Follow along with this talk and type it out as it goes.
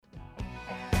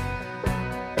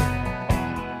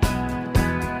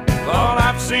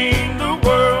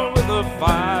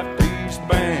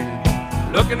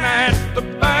looking at the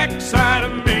backside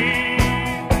of me,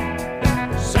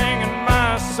 singing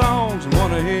my songs and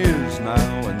one of his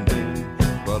now and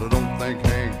then. But I don't think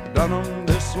Hank done 'em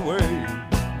this way.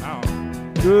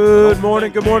 Good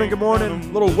morning.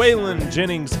 Little Waylon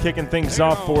Jennings kicking things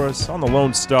off for us on the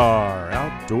Lone Star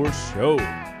Outdoor Show.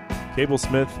 Cable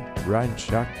Smith riding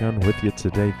shotgun with you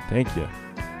today. Thank you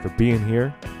for being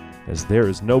here, as there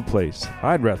is no place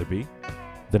I'd rather be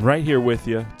than right here with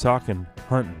you, talking,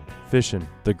 hunting, fishing,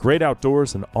 the great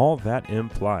outdoors, and all that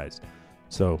implies.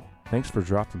 So thanks for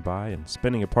dropping by and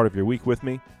spending a part of your week with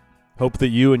me. Hope that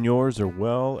you and yours are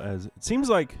well, as it seems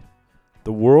like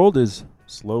the world is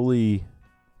slowly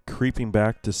creeping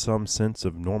back to some sense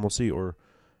of normalcy, or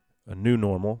a new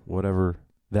normal, whatever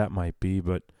that might be.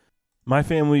 But my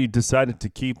family decided to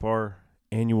keep our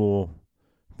annual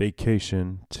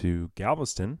vacation to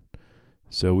Galveston,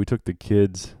 so we took the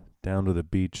kids down to the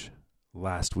beach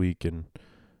last week and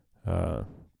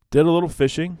did a little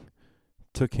fishing.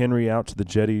 Took Henry out to the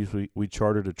jetties. We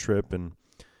chartered a trip, and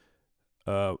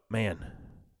man,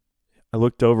 I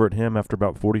looked over at him after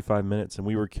about 45 minutes, and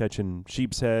we were catching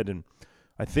sheep's head, and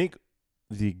I think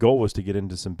the goal was to get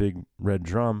into some big red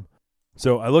drum.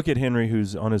 So I look at Henry,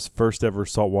 who's on his first ever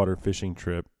saltwater fishing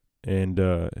trip, and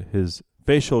his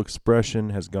facial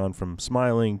expression has gone from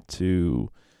smiling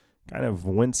to kind of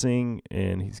wincing,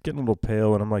 and he's getting a little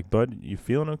pale. And I'm like, "Bud, you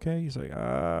feeling okay?" He's like,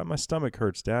 "My stomach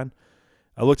hurts, Dad."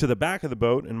 I look to the back of the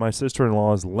boat, and my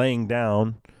sister-in-law is laying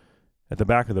down at the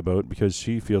back of the boat because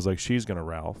she feels like she's going to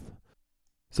Ralph.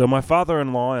 So my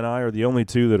father-in-law and I are the only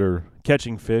two that are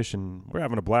catching fish, and we're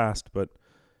having a blast. But,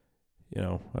 you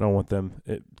know, I don't want them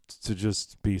to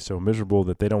just be so miserable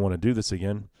that they don't want to do this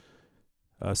again.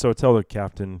 So I tell the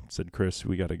captain, said, "Chris,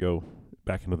 we got to go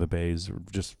back into the bays, or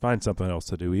just find something else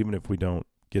to do, even if we don't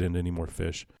get into any more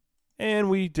fish." And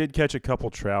we did catch a couple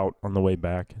trout on the way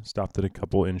back, stopped at a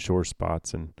couple inshore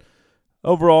spots, and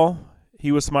overall,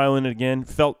 he was smiling again.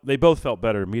 They both felt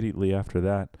better immediately after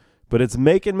that. But it's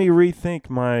making me rethink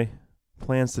my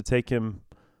plans to take him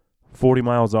 40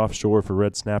 miles offshore for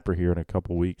red snapper here in a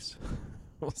couple weeks.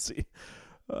 We'll see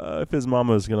if his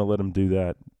mama is going to let him do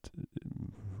that.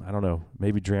 I don't know,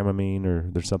 maybe Dramamine, or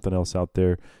there's something else out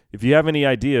there. If you have any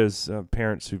ideas,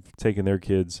 parents who've taken their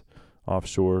kids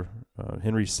offshore,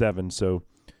 Henry's 7, so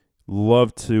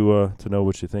love to know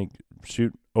what you think.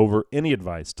 Shoot over any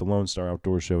advice to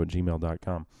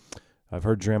LoneStarOutdoorShow@gmail.com. I've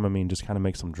heard Dramamine just kind of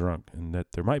makes them drunk, and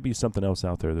that there might be something else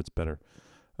out there that's better.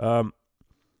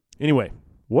 Anyway,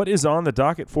 what is on the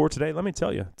docket for today? Let me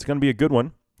tell you, it's going to be a good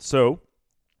one. So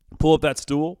pull up that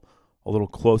stool a little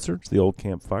closer to the old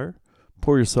campfire.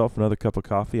 Pour yourself another cup of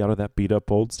coffee out of that beat-up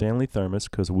old Stanley thermos,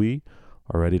 because we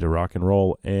are ready to rock and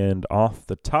roll. And off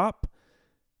the top,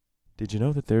 did you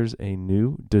know that there's a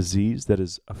new disease that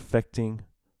is affecting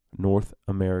North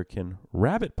American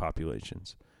rabbit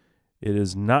populations? It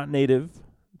is not native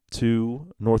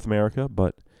to North America,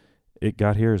 but it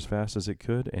got here as fast as it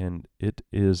could, and it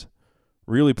is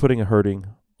really putting a hurting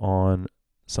on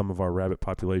some of our rabbit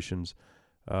populations.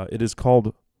 It is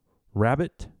called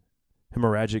rabbit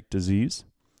hemorrhagic disease,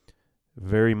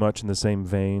 very much in the same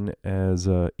vein as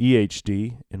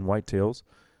EHD in whitetails.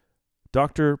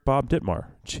 Dr. Bob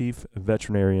Dittmar, Chief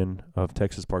Veterinarian of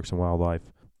Texas Parks and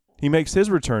Wildlife, he makes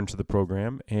his return to the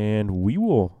program, and we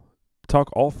will talk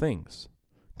all things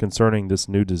concerning this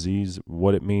new disease,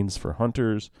 what it means for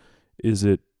hunters. Is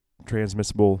it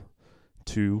transmissible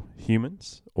to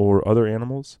humans or other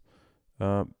animals?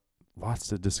 Lots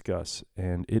to discuss,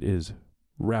 and it is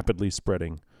rapidly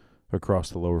spreading across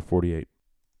the lower 48.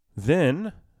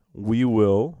 Then we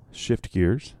will shift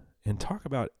gears and talk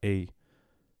about a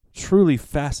truly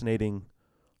fascinating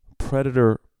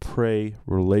predator-prey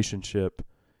relationship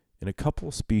in a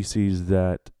couple species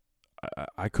that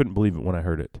I couldn't believe it when I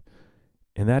heard it.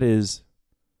 And that is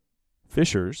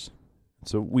fishers.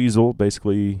 So weasel,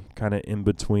 basically kind of in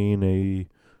between a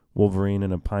wolverine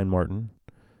and a pine marten.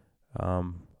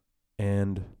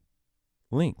 And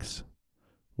lynx,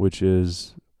 which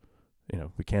is,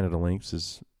 the Canada lynx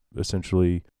is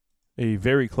essentially a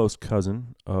very close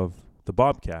cousin of the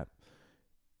bobcat.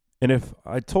 And if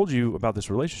I told you about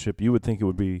this relationship, you would think it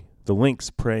would be the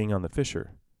lynx preying on the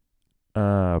fisher.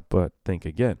 But think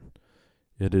again.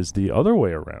 It is the other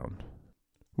way around,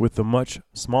 with the much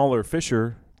smaller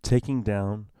fisher taking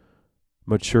down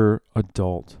mature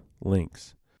adult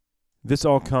lynx. This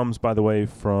all comes, by the way,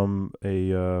 from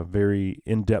a very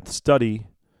in-depth study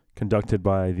conducted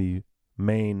by the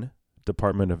Maine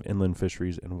Department of Inland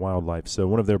Fisheries and Wildlife. So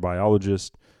one of their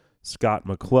biologists, Scott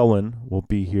McClellan, will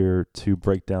be here to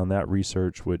break down that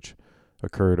research, which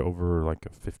occurred over like a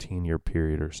 15-year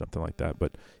period or something like that.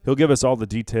 But he'll give us all the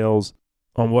details.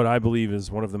 on what I believe is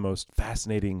one of the most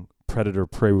fascinating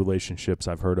predator-prey relationships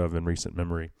I've heard of in recent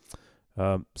memory.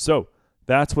 So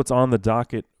that's what's on the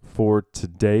docket for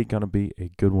today. Going to be a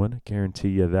good one. Guarantee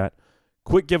you that.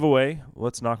 Quick giveaway.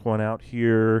 Let's knock one out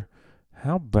here.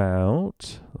 How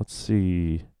about, let's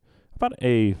see, about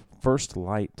a First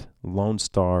Light Lone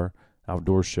Star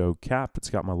Outdoor Show cap. It's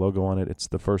got my logo on it. It's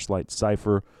the First Light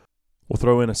Cypher. We'll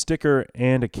throw in a sticker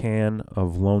and a can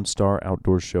of Lone Star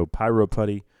Outdoor Show Pyro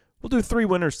Putty. We'll do 3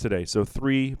 winners today, so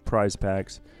 3 prize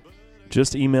packs.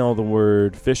 Just email the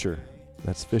word Fisher,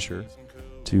 that's Fisher,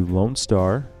 to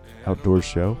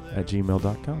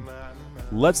LoneStarOutdoorShow@gmail.com.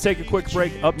 Let's take a quick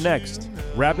break. Up next,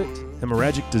 rabbit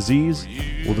hemorrhagic disease.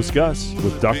 We'll discuss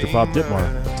with Dr. Bob Dittmar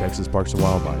of Texas Parks and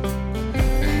Wildlife.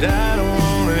 And I don't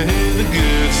want to hear the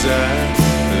good side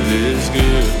of this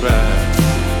goodbye.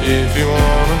 If you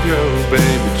want to go,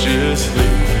 baby, just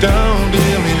leave. Don't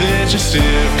tell me that you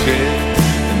still care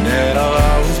and that I'll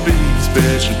always be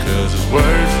special, 'cause his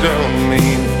words don't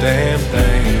mean a damn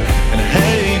thing. And I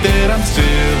hate that I'm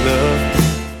still up.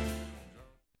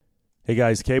 Hey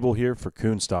guys, Cable here for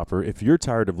Coon Stopper. If you're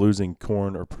tired of losing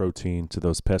corn or protein to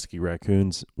those pesky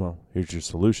raccoons, well, here's your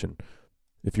solution.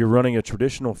 If you're running a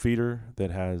traditional feeder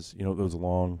that has, those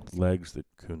long legs that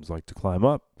coons like to climb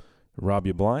up, rob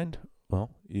you blind,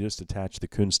 well, you just attach the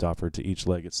Coon Stopper to each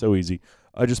leg. It's so easy.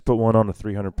 I just put one on a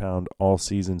 300-pound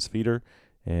all-seasons feeder,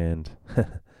 and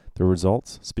the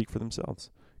results speak for themselves.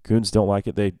 Coons don't like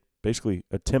it. They basically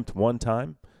attempt one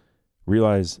time,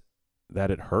 realize that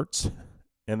it hurts,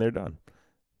 and they're done.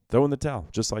 Throw in the towel,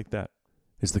 just like that.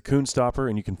 It's the Coon Stopper,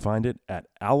 and you can find it at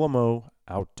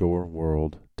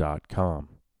AlamoOutdoorWorld.com.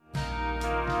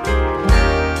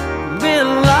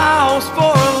 Been lost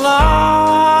for a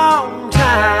long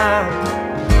time.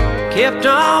 Kept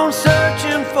on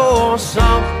searching for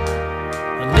something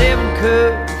I never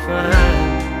could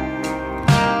find.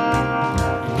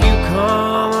 And you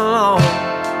come along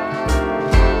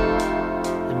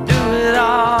and do it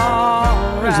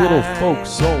all. There's a little folk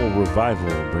soul revival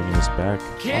bringing us back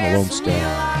on the Lone Star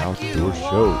Outdoor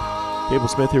Show. Cable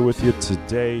Smith here with you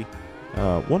today.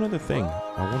 One other thing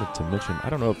I wanted to mention, I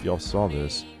don't know if y'all saw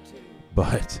this,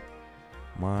 but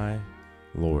my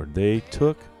Lord, they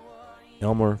took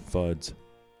Elmer Fudd's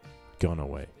gun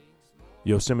away.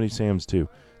 Yosemite Sam's too.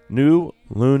 New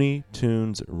Looney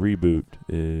Tunes reboot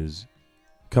is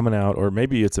coming out, or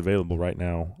maybe it's available right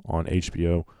now on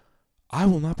HBO. I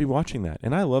will not be watching that.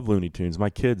 And I love Looney Tunes. My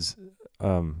kids,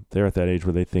 they're at that age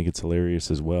where they think it's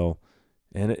hilarious as well.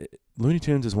 And Looney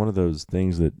Tunes is one of those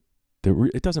things that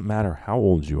it doesn't matter how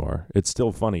old you are. It's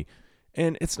still funny.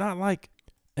 And it's not like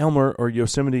Elmer or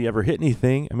Yosemite ever hit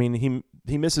anything. I mean,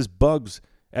 he misses bugs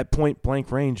at point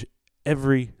blank range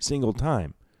every single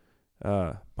time.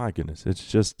 My goodness, it's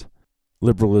just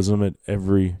liberalism at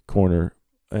every corner.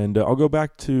 And I'll go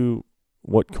back to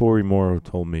what Corey Morrow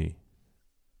told me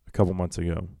a couple months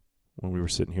ago when we were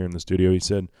sitting here in the studio. He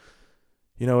said,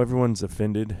 everyone's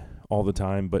offended all the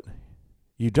time, but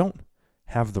you don't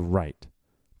have the right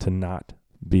to not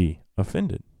be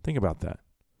offended. Think about that.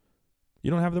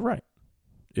 You don't have the right.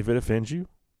 If it offends you,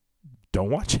 don't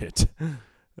watch it.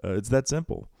 It's that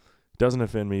simple. Doesn't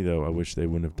offend me, though. I wish they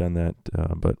wouldn't have done that,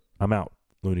 but I'm out.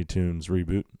 Looney Tunes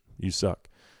reboot. You suck.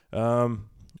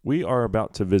 We are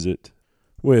about to visit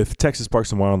with Texas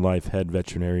Parks and Wildlife head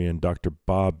veterinarian Dr.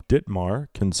 Bob Dittmar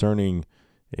concerning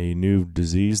a new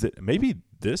disease that maybe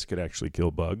this could actually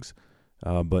kill bugs,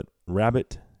 but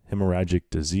rabbit hemorrhagic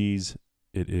disease.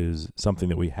 It is something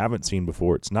that we haven't seen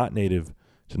before. It's not native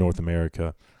to North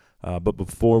America. But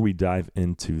before we dive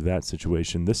into that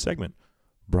situation, this segment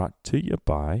brought to you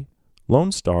by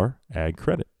Lone Star Ag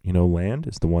Credit. Land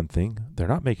is the one thing they're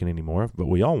not making any more of, but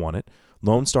we all want it.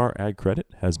 Lone Star Ag Credit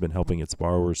has been helping its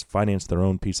borrowers finance their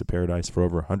own piece of paradise for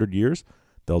over 100 years.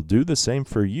 They'll do the same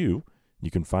for you.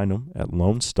 You can find them at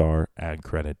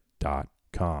LoneStarAgCredit.com.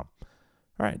 All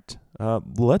right,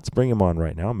 let's bring him on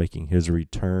right now, making his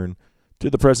return to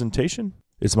the presentation.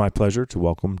 It's my pleasure to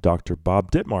welcome Dr.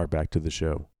 Bob Dittmar back to the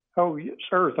show. Oh, yes,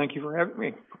 sir. Thank you for having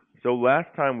me. So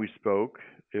last time we spoke,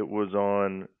 it was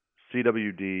on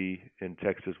CWD in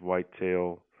Texas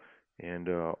whitetail, and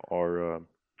our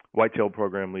whitetail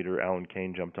program leader, Alan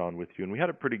Kane, jumped on with you, and we had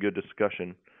a pretty good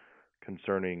discussion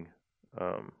concerning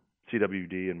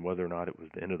CWD and whether or not it was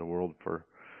the end of the world for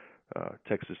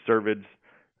Texas cervids.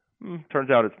 Turns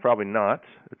out it's probably not.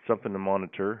 It's something to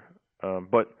monitor.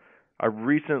 But I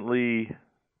recently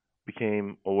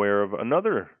became aware of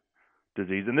another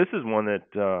disease, and this is one that,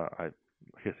 like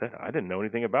I said, I didn't know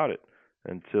anything about it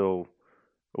until,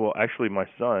 actually my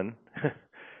son,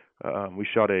 we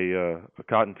shot a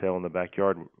cottontail in the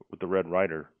backyard with the Red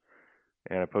Ryder,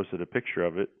 and I posted a picture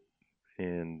of it,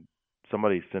 and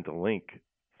somebody sent a link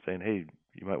saying, "Hey,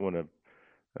 you might want to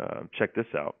check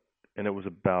this out." And it was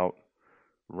about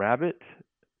rabbit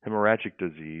hemorrhagic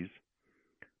disease.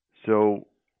 So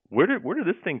where did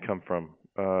this thing come from?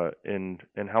 And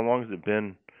how long has it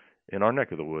been in our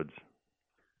neck of the woods?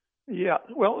 Yeah,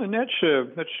 well, and that's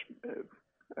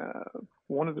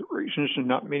one of the reasons, and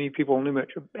not many people knew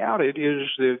much about it, is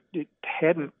that it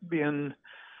hadn't been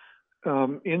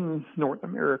in North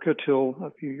America till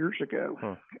a few years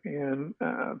ago, and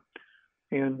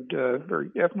very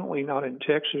definitely not in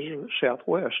Texas or the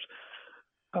Southwest.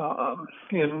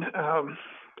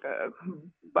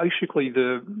 Basically,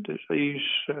 the disease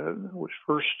was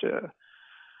first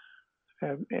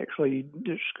actually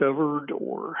discovered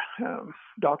or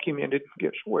documented,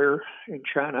 guess where, in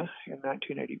China in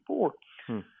 1984.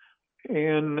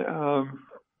 And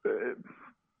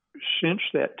since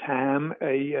that time,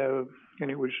 and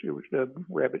it was the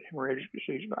rabbit hemorrhagic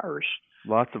disease virus.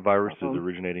 Lots of viruses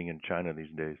originating in China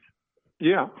these days.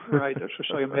 Yeah, right. That's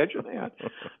just, I imagine that.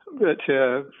 But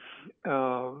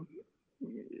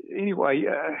anyway,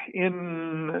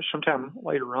 in sometime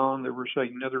later on, there was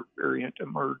another variant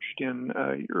emerged in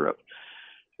Europe,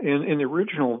 and the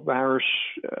original virus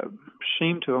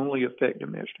seemed to only affect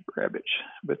domestic rabbits,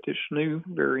 but this new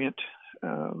variant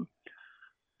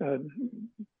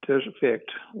does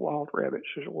affect wild rabbits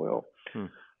as well.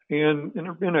 And there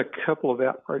have been a couple of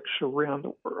outbreaks around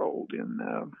the world in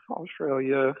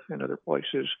Australia and other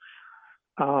places.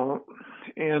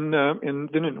 And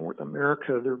then in North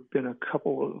America, there have been a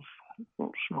couple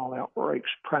of small outbreaks,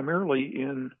 primarily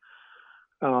in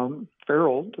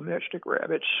feral domestic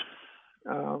rabbits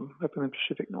up in the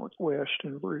Pacific Northwest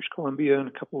and British Columbia, and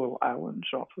a couple of islands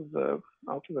off of the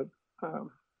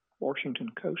Washington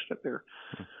coast up there.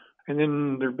 And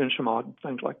then there have been some odd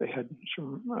things, like they had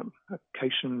some a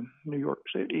case in New York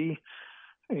City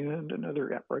and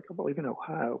another outbreak, I believe, in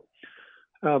Ohio.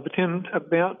 But then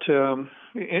about,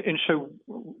 and so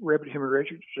rabbit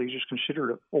hemorrhagic disease is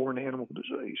considered a foreign animal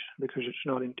disease because it's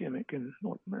not endemic in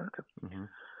North America.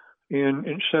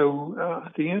 And so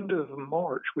at the end of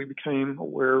March, we became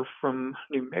aware from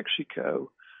New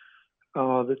Mexico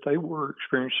that they were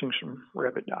experiencing some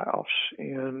rabbit die-offs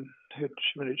and had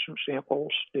submitted some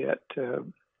samples that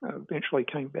eventually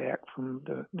came back from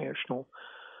the National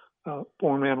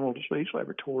Foreign Animal Disease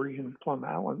Laboratory in Plum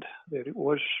Island that it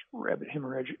was rabbit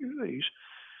hemorrhagic disease,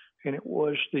 and it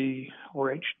was the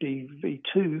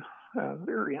RHDV2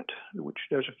 variant, which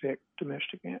does affect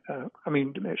domestic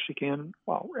and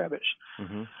wild rabbits.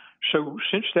 So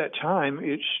since that time,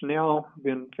 it's now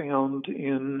been found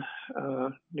in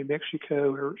New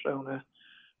Mexico, Arizona,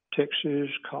 Texas,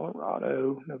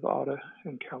 Colorado, Nevada,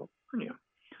 and California.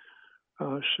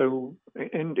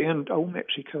 And Old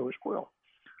Mexico as well.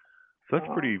 So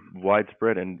that's pretty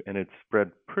widespread, and it's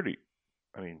spread pretty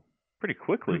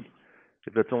quickly.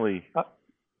 If that's only,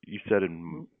 you said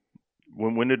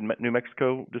when did New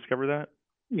Mexico discover that?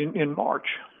 In March.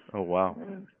 Oh, wow.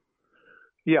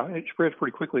 Yeah, it spreads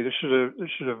pretty quickly. This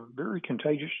is a very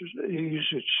contagious disease.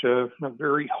 It's a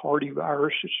very hardy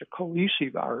virus. It's a Coelici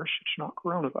virus. It's not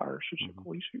coronavirus. It's a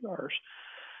Coelici virus,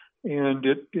 and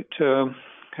it's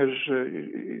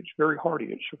very hardy.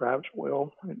 It survives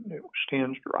well. It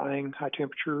withstands drying, high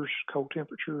temperatures, cold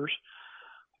temperatures.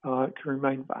 It can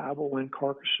remain viable in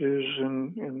carcasses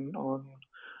and on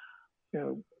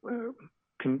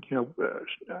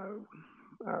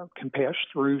can pass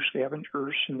through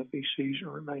scavengers in the feces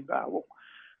and remain viable.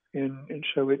 And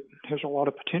so it has a lot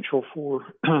of potential for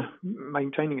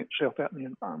maintaining itself out in the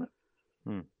environment.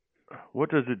 What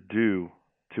does it do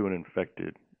to an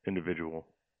infected individual?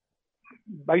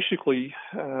 Basically,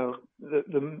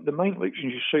 the main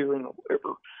lesions you see are in the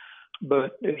liver,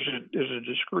 but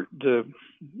the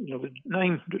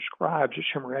name describes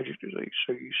it's hemorrhagic disease.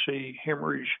 So you see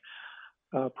hemorrhage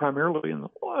primarily in the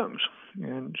lungs,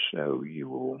 and so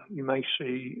you may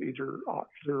see either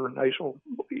ocular or nasal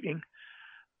bleeding,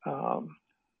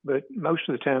 but most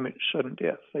of the time it's sudden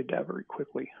death. They die very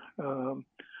quickly.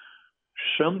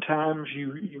 Sometimes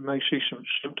you may see some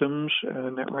symptoms,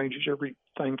 and that ranges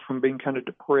everything from being kind of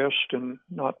depressed and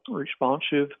not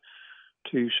responsive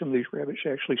to some of these rabbits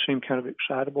actually seem kind of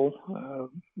excitable,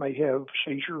 may have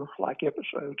seizure-like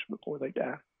episodes before they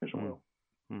die as well.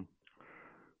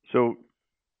 So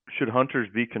should hunters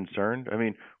be concerned? I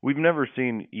mean, we've never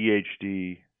seen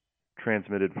EHD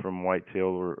transmitted from whitetail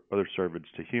or other cervids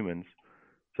to humans.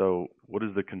 So what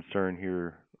is the concern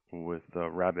here with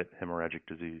rabbit hemorrhagic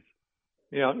disease?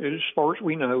 Yeah, as far as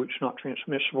we know, it's not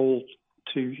transmissible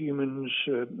to humans,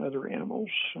 other animals,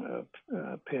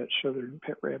 pets, other than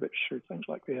pet rabbits or things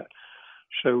like that.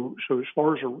 So as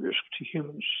far as a risk to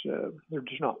humans, there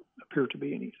does not appear to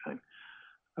be anything.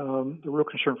 The real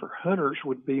concern for hunters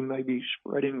would be maybe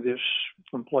spreading this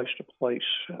from place to place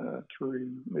through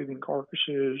moving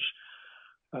carcasses,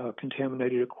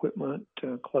 contaminated equipment,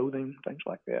 clothing, things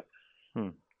like that.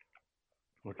 Well,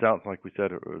 it sounds like we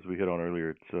said, as we hit on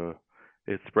earlier,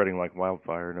 it's spreading like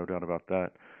wildfire, no doubt about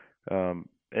that.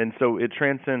 And so it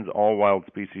transcends all wild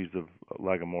species of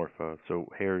Lagomorpha, so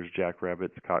hares,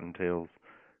 jackrabbits, cottontails.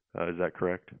 Is that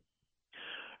correct?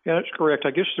 Yeah, that's correct.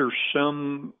 I guess there's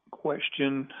some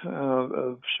question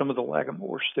of some of the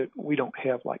lagomorphs that we don't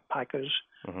have, like pikas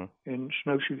and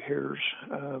snowshoe hares,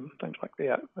 things like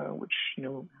that, which,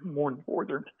 more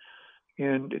northern.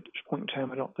 And at this point in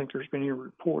time, I don't think there's been any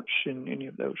reports in any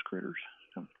of those critters.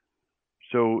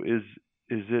 So is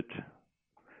it,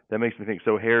 that makes me think,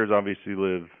 so hares obviously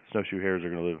snowshoe hares are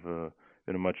going to live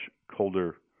in a much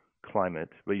colder climate,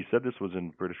 but you said this was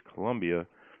in British Columbia.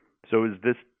 So is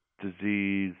this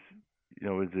disease,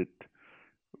 is it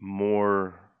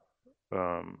more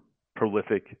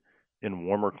prolific in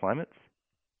warmer climates?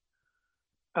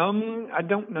 I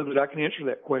don't know that I can answer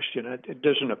that question. It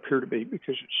doesn't appear to be,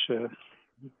 because it's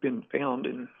been found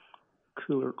in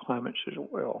cooler climates as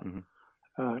well.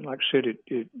 Like I said,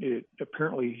 it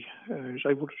apparently is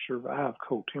able to survive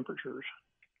cold temperatures.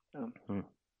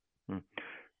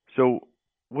 So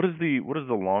what is the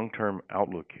long-term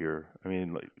outlook here? I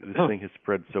mean, this thing has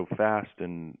spread so fast,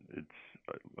 and it's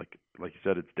like you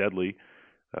said, it's deadly.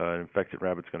 An infected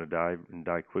rabbit's going to die and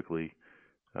die quickly.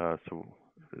 This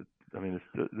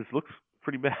looks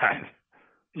pretty bad.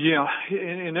 Yeah,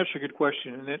 and that's a good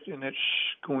question, and that's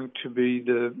going to be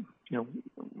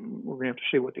we're going to have to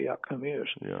see what the outcome is.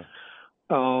 Yeah.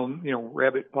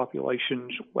 Rabbit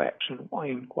populations wax and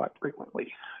wane quite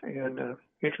frequently, and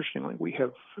interestingly, we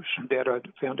have some data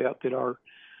that found out that our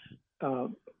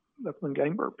upland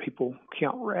game bird people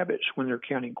count rabbits when they're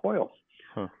counting quail.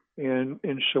 And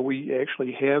so we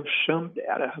actually have some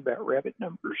data about rabbit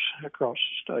numbers across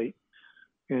the state.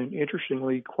 And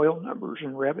interestingly, quail numbers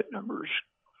and rabbit numbers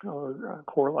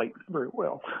correlate very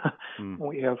well. When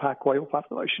we have high quail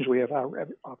populations, we have high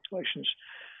rabbit populations.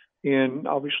 And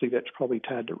obviously that's probably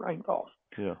tied to rainfall.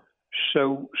 Yeah.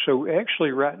 So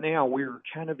actually right now we're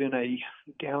kind of in a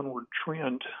downward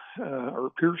trend, or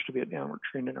appears to be a downward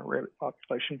trend in our rabbit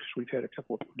population, because we've had a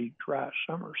couple of pretty dry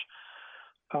summers.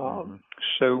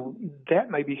 So that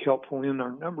may be helpful in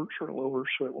our numbers are lower,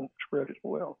 so it won't spread as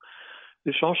well.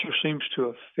 This also seems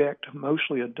to affect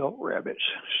mostly adult rabbits.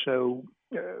 So,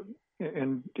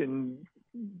 and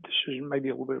this is maybe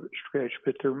a little bit of a stretch,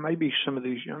 but there may be some of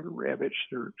these younger rabbits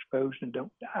that are exposed and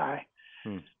don't die,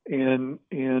 and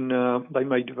they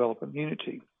may develop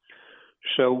immunity.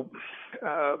 So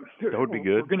that would be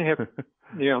good. We're going to have,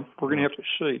 we're going to have to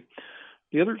see.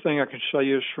 The other thing I can say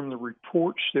is, from the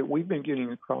reports that we've been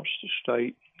getting across the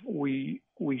state, we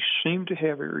seem to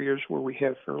have areas where we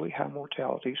have fairly high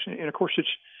mortalities, and of course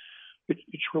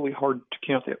it's really hard to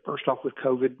count that. First off, with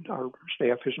COVID, our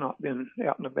staff has not been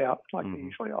out and about like they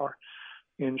usually are,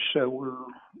 and so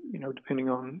we're depending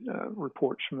on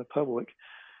reports from the public,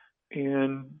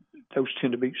 and those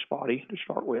tend to be spotty to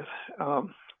start with.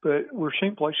 But we're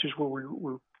seeing places where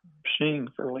we're seeing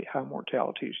fairly high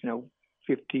mortalities.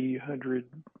 50, 100,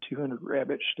 200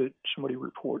 rabbits that somebody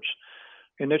reports.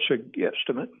 And that's a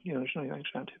guesstimate. There's nothing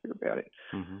scientific about it.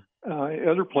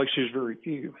 Other places, very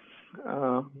few.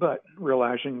 But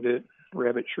realizing that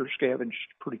rabbits are scavenged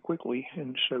pretty quickly,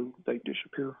 and so they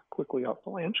disappear quickly off the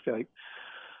landscape.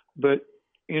 But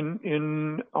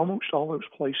in almost all those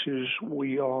places,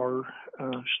 we are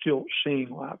still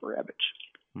seeing live rabbits.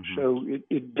 So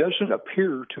it doesn't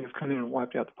appear to have come in and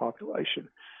wiped out the population.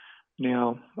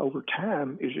 Now, over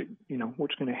time, is it,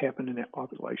 what's going to happen in that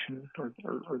population?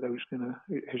 Are those going to,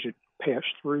 has it passed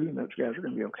through and those guys are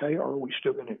going to be okay? Or are we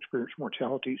still going to experience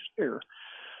mortalities there?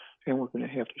 And we're going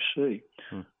to have to see.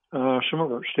 Some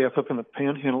of our staff up in the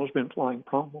Panhandle has been flying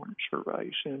pronghorn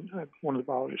surveys, and one of the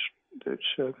biologists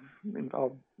that's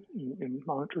involved in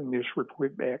monitoring this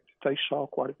reported back that they saw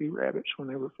quite a few rabbits when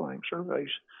they were flying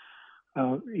surveys,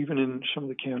 even in some of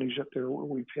the counties up there where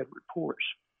we've had reports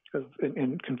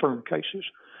and confirmed cases.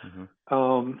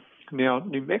 Now,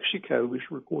 New Mexico is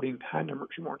reporting high numbers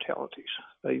of mortalities.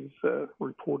 They've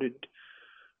reported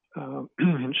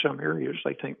in some areas,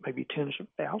 they think maybe tens of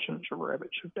thousands of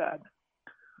rabbits have died.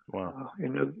 Wow.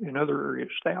 In other areas,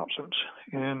 thousands.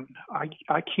 And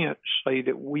I can't say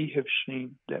that we have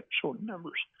seen that sort of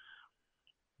numbers.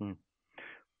 When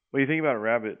you think about a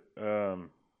rabbit,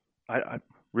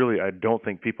 I don't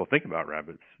think people think about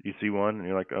rabbits. You see one and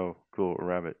you're like, oh, cool, a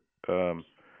rabbit.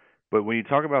 But when you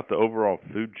talk about the overall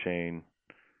food chain,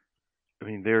 I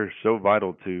mean, they're so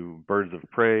vital to birds of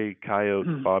prey,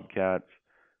 coyotes, bobcats.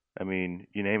 I mean,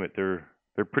 you name it. They're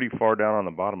pretty far down on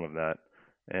the bottom of that,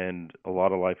 and a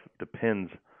lot of life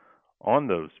depends on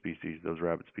those species, those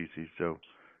rabbit species. So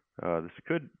this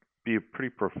could be a pretty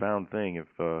profound thing if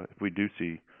we do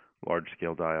see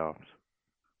large-scale die-offs.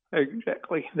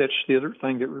 Exactly. That's the other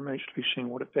thing that remains to be seen,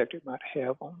 what effect it might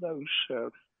have on those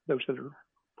other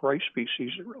prey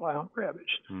species that rely on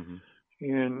rabbits. Mm-hmm.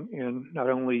 And not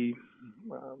only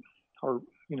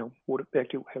what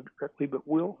effect it will have directly, but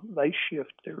will they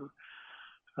shift their,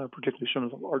 particularly some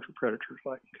of the larger predators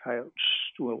like coyotes,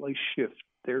 will they shift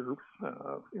their,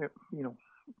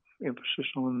 emphasis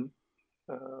on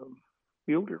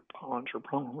field deer ponds or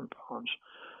pronghorn ponds,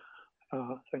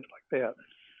 things like that.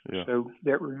 Yeah. So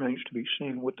that remains to be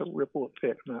seen what the ripple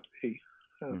effect might be.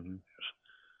 Mm-hmm.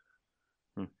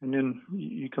 And then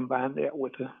you combine that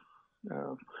with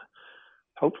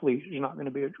hopefully there's not going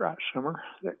to be a dry summer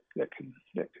that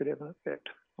could have an effect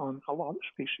on a lot of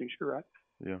species. You're right.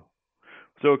 Yeah.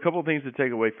 So a couple of things to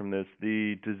take away from this.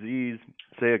 The disease,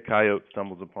 say a coyote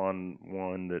stumbles upon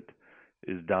one that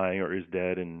is dying or is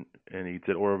dead and eats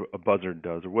it, or a buzzard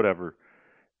does, or whatever.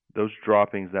 Those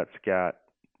droppings, that scat,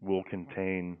 will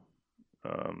contain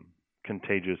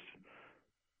contagious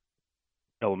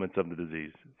elements of the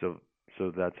disease. So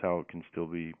that's how it can still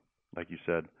be, like you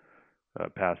said,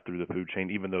 passed through the food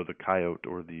chain, even though the coyote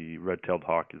or the red-tailed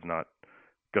hawk is not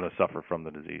going to suffer from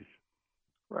the disease.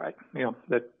 Right. Yeah.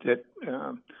 That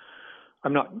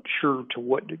I'm not sure to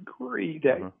what degree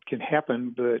that can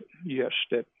happen, but yes,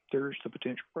 that there's the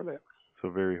potential for that. So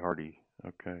very hardy.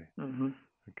 Okay. Mm-hmm.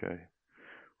 Okay.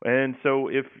 And so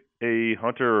if a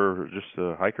hunter or just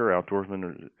a hiker,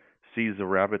 outdoorsman, sees a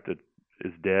rabbit that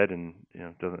is dead and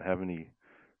doesn't have any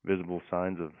visible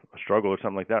signs of a struggle or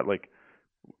something like that,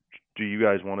 do you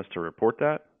guys want us to report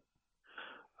that?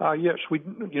 Yes, we'd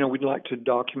like to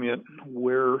document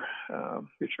where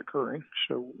it's occurring,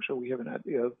 so we have an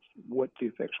idea of what the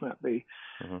effects might be,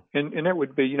 and that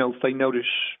would be if they notice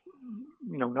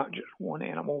not just one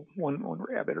animal, one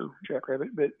rabbit or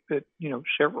jackrabbit, but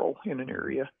several in an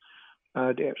area,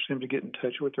 to ask them to get in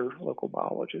touch with their local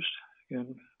biologist,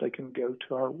 and they can go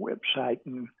to our website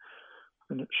and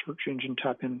in the search engine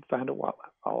type in find a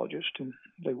wildlife biologist, and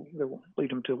they will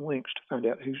lead them to Lynx to find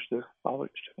out who's the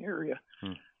biologist in the area.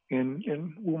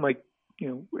 And we'll make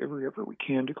every effort we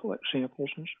can to collect samples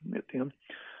and submit them.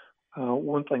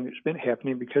 One thing that's been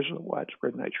happening because of the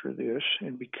widespread nature of this,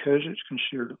 and because it's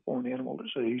considered a foreign animal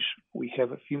disease, we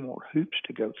have a few more hoops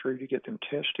to go through to get them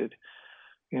tested.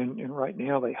 And right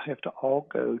now they have to all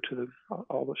go to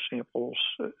all the samples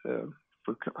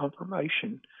for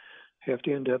confirmation have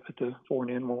to end up at the Foreign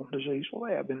Animal Disease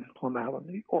Lab in Plum Island,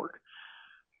 New York.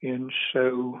 And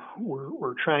so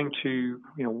we're trying to,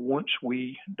 once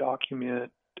we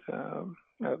document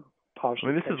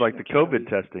positive. This is like the COVID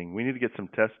testing. We need to get some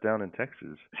tests down in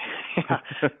Texas.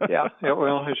 yeah.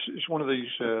 Well, it's one of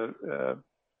these.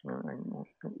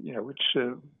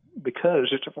 It's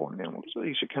because it's a foreign animal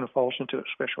disease, it kind of falls into a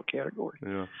special category.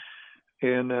 Yeah.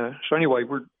 And so anyway,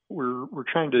 we're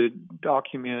trying to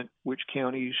document which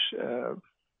counties.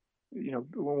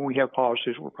 When we have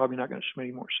positives, we're probably not going to submit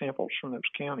any more samples from those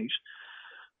counties.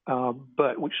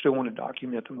 But we still want to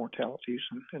document the mortalities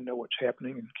and know what's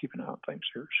happening and keep an eye on things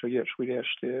here. So, yes, we'd ask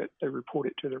that they report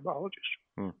it to their biologist.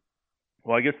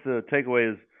 Well, I guess the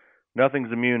takeaway is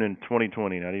nothing's immune in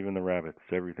 2020, not even the rabbits.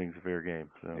 Everything's fair game.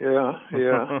 So.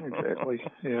 Yeah, exactly.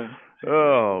 Yeah.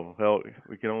 Oh, well,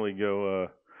 we can only go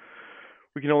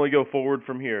forward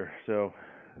from here. So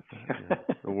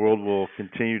the world will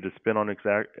continue to spin on its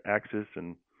axis,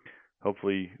 and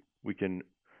hopefully we can,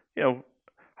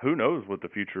 who knows what the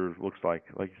future looks like.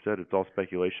 Like you said, it's all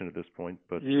speculation at this point.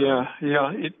 But yeah.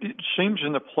 It seems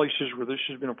in the places where this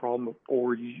has been a problem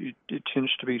before, it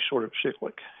tends to be sort of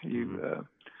cyclic. It's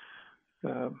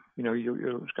kind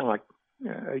of like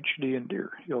HD and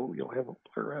deer. You'll have a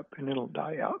flare up and it'll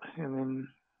die out, and then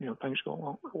things go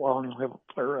along for a while and you'll have a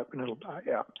flare up and it'll die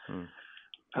out.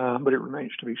 But it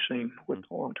remains to be seen what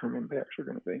the long-term impacts are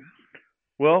going to be.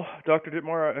 Well, Dr.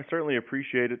 Dittmar, I certainly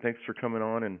appreciate it. Thanks for coming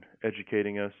on and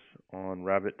educating us on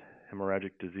rabbit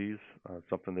hemorrhagic disease,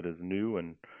 something that is new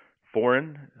and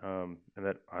foreign, and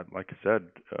that, like I said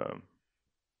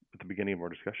at the beginning of our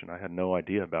discussion, I had no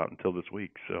idea about until this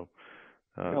week. So,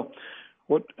 I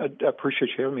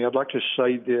appreciate you having me. I'd like to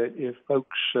say that if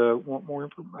folks want more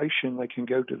information, they can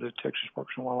go to the Texas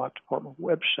Parks and Wildlife Department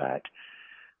website,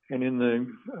 and in the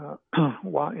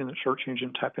search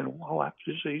engine, type in wildlife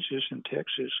diseases in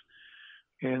Texas,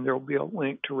 and there will be a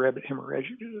link to rabbit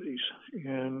hemorrhagic disease.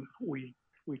 And we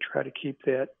try to keep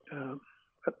that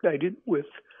updated with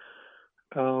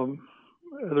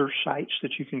other sites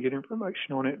that you can get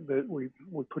information on it, but we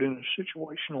put in a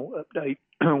situational update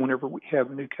whenever we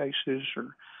have new cases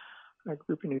or a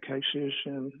group of new cases,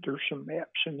 and there's some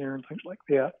maps in there and things like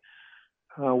that.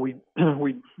 We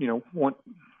want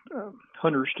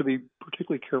hunters to be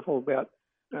particularly careful about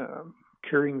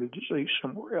carrying the disease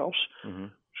somewhere else. Mm-hmm.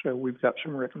 So we've got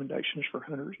some recommendations for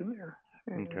hunters in there.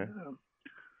 And, okay.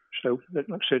 So, like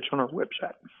I said, it's on our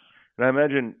website. And I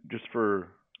imagine, just for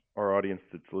our audience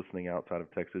that's listening outside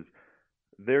of Texas,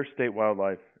 their state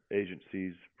wildlife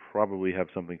agencies probably have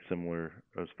something similar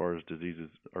as far as diseases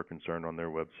are concerned on their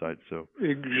website. So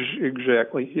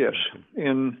exactly, yes.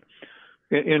 And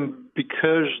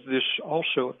because this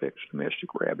also affects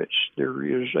domestic rabbits, there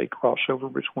is a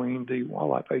crossover between the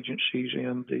wildlife agencies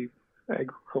and the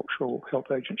agricultural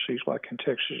health agencies, like in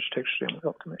Texas Animal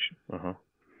Health Commission. Uh-huh.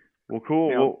 Well, cool.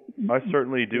 Yeah. Well, I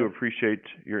certainly do appreciate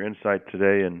your insight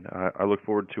today, and I look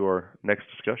forward to our next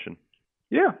discussion.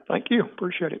 Yeah, thank you.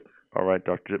 Appreciate it. All right,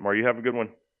 Dr. Dittmar, you have a good one.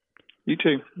 You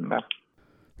too. Bye.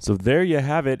 So there you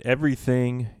have it.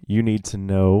 Everything you need to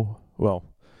know. Well,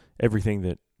 everything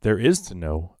that there is to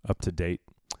know up to date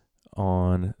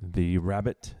on the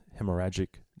rabbit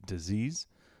hemorrhagic disease.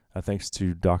 Thanks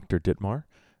to Dr. Dittmar.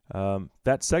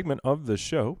 That segment of the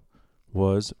show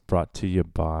was brought to you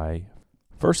by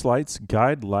First Light's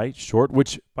Guide Light Short,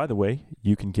 which, by the way,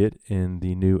 you can get in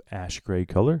the new ash gray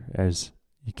color, as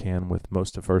you can with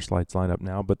most of First Light's lineup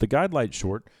now. But the Guide Light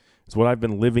Short is what I've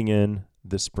been living in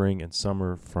this spring and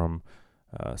summer, from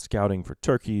scouting for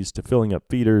turkeys to filling up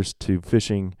feeders to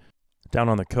fishing down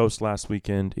on the coast last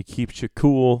weekend. It keeps you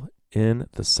cool in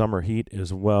the summer heat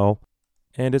as well.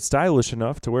 And it's stylish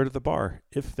enough to wear to the bar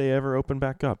if they ever open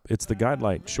back up. It's the Guide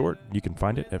Light Short. You can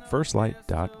find it at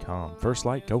firstlight.com. First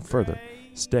Light, go further.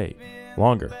 Stay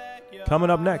longer. Coming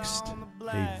up next,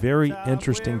 a very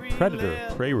interesting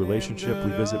predator-prey relationship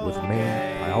we visit with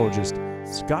Maine biologist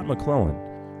Scott McClellan.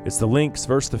 It's the Lynx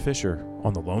versus the Fisher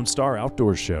on the Lone Star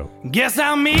Outdoors Show. Guess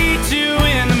I'll meet you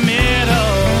in the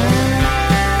middle.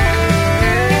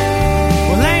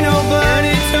 Well, ain't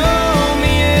nobody told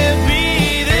me it'd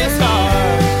be this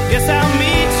hard. Guess I'll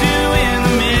meet you in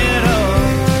the middle.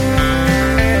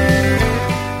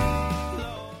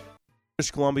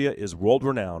 British Columbia is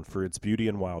world-renowned for its beauty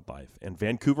and wildlife, and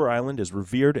Vancouver Island is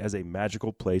revered as a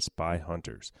magical place by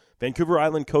hunters. Vancouver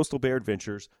Island Coastal Bear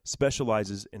Adventures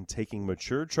specializes in taking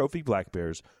mature trophy black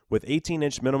bears with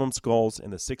 18-inch minimum skulls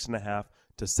in the 6.5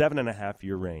 to 7.5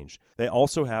 year range. They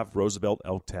also have Roosevelt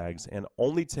elk tags and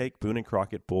only take Boone and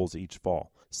Crockett bulls each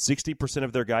fall. 60%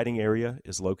 of their guiding area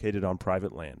is located on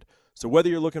private land. So whether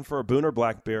you're looking for a Boone or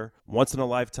black bear,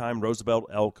 once-in-a-lifetime Roosevelt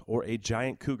elk, or a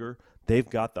giant cougar, they've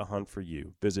got the hunt for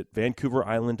you. Visit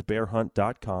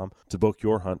VancouverIslandBearHunt.com to book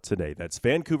your hunt today. That's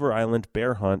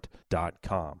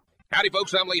VancouverIslandBearHunt.com. Howdy,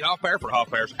 folks. I'm Lee Hoffbear for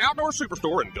Hoffbear's Outdoor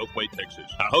Superstore in Gulfway, Texas.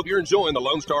 I hope you're enjoying the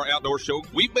Lone Star Outdoor Show.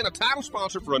 We've been a title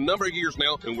sponsor for a number of years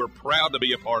now, and we're proud to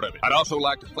be a part of it. I'd also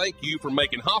like to thank you for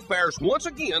making Hoffbear's once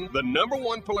again the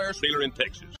 #1 Polaris dealer in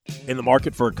Texas. In the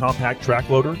market for a compact track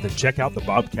loader? Then check out the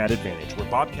Bobcat Advantage, where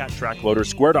Bobcat track loaders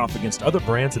squared off against other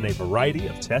brands in a variety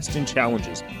of tests and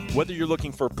challenges. Whether you're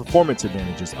looking for performance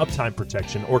advantages, uptime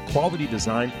protection, or quality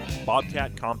design,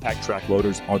 Bobcat compact track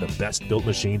loaders are the best built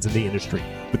machines in the industry.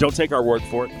 But don't take our word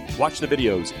for it. Watch the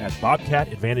videos at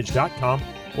bobcatadvantage.com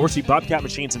or see Bobcat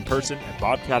machines in person at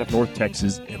Bobcat of North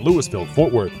Texas in Louisville,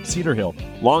 Fort Worth, Cedar Hill,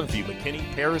 Longview, McKinney,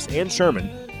 Paris, and Sherman.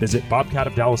 Visit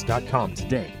bobcatofdallas.com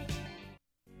today.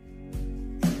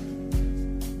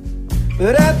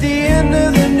 But at the end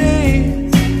of the day,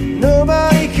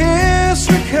 nobody cares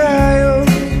for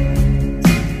coyotes.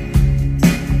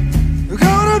 They're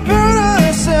gonna burn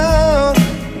us out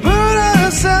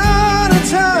of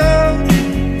town.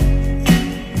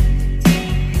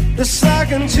 Just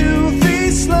like a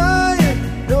two-faced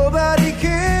lion, nobody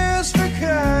cares for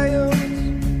coyotes.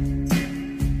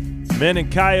 Men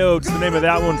and Coyotes, the name of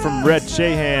that one from Red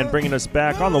Shahan, bringing us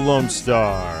back on the Lone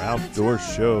Star Outdoor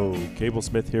Show. Cable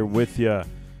Smith here with you.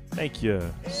 Thank you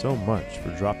so much for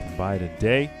dropping by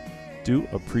today. Do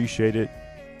appreciate it.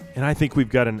 And I think we've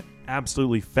got an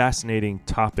absolutely fascinating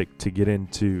topic to get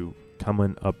into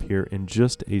coming up here in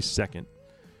just a second,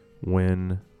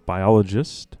 when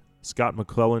biologist Scott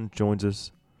McClellan joins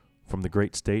us from the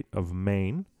great state of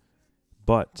Maine.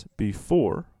 But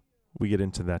before we get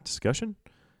into that discussion,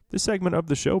 this segment of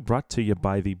the show brought to you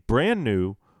by the brand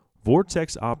new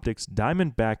Vortex Optics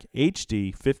Diamondback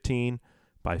HD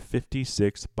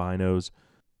 15x56 binos.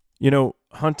 You know,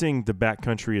 hunting the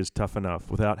backcountry is tough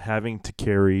enough without having to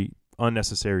carry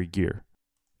unnecessary gear.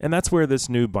 And that's where this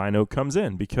new bino comes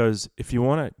in, because if you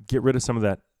want to get rid of some of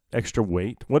that extra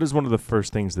weight, what is one of the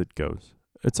first things that goes?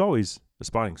 it's always a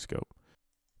spotting scope.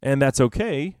 And that's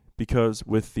okay because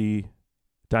with the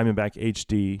Diamondback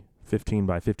HD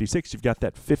 15x56, you've got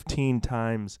that 15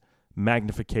 times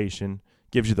magnification,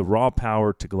 gives you the raw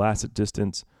power to glass at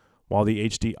distance, while the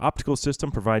HD optical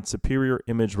system provides superior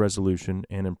image resolution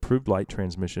and improved light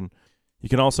transmission. You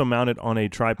can also mount it on a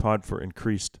tripod for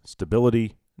increased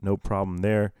stability, no problem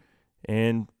there.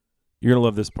 And you're going to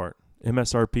love this part.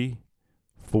 MSRP,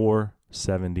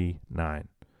 $479.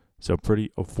 So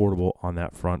pretty affordable on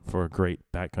that front for a great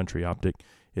backcountry optic.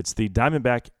 It's the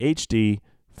Diamondback HD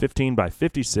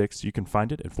 15x56. You can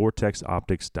find it at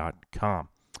vortexoptics.com.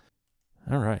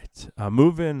 All right.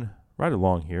 Moving right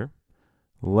along here,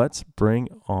 let's bring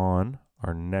on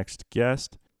our next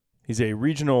guest. He's a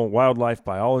regional wildlife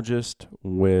biologist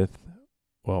with,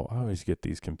 well, I always get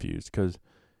these confused because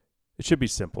it should be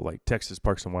simple, like Texas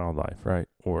Parks and Wildlife, right?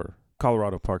 Or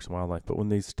Colorado Parks and Wildlife. But when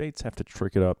these states have to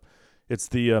trick it up, it's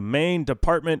the Maine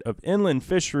Department of Inland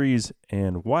Fisheries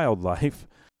and Wildlife.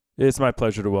 It's my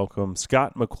pleasure to welcome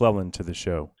Scott McClellan to the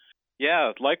show.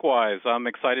 Yeah, likewise. I'm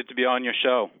excited to be on your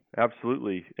show.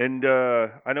 Absolutely. And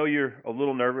I know you're a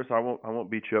little nervous. I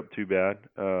won't beat you up too bad.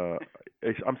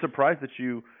 I'm surprised that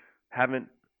you haven't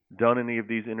done any of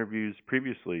these interviews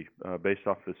previously based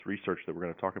off this research that we're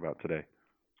going to talk about today.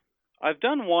 I've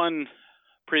done one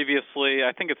previously.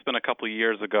 I think it's been a couple of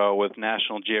years ago with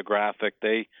National Geographic.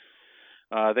 They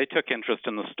took interest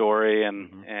in the story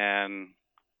and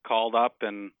called up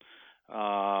and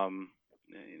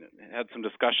had some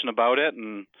discussion about it.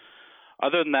 And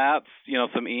other than that,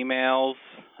 some emails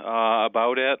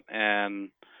about it, and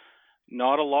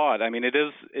not a lot. I mean, it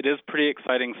is pretty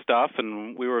exciting stuff,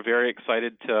 and we were very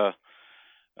excited to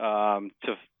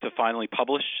finally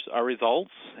publish our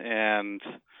results. And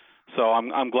so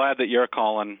I'm glad that you're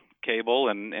calling, Cable,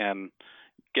 and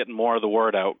getting more of the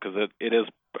word out, because it is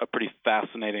a pretty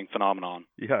fascinating phenomenon.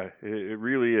 Yeah, it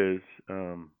really is,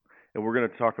 and we're going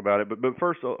to talk about it. But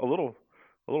first, a little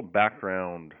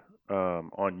background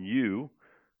on you.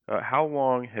 How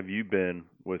long have you been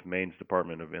with Maine's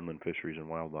Department of Inland Fisheries and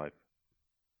Wildlife?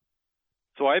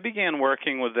 So I began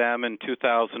working with them in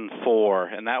 2004,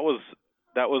 and that was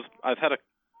I've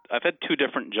had two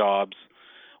different jobs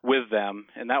with them,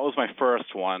 and that was my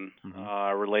first one,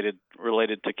 related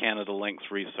to Canada Lynx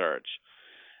research.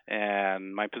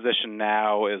 And my position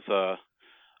now is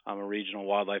I'm a regional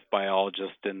wildlife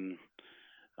biologist in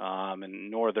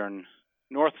north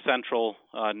central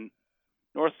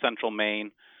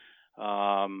Maine.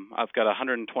 I've got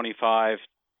 125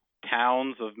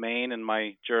 towns of Maine in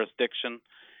my jurisdiction,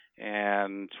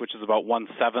 and which is about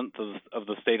 1/7 of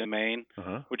the state of Maine,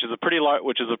 which is a pretty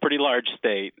large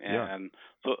state. And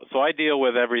so I deal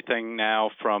with everything now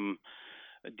from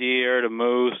deer to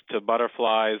moose to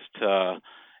butterflies to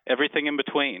everything in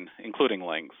between, including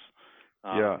lynx.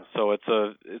 So it's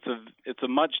a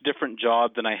much different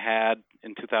job than I had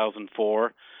in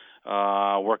 2004,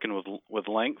 working with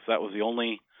lynx. That was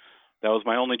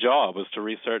my only job, was to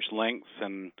research lynx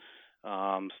and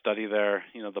study their,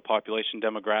 the population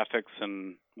demographics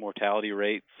and mortality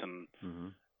rates and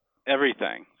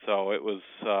everything. So it was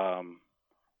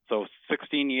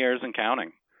 16 years and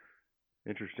counting.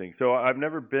 Interesting. So I've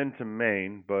never been to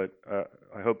Maine, but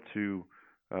I hope to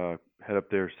head up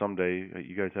there someday.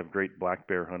 You guys have great black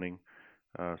bear hunting.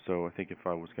 So I think if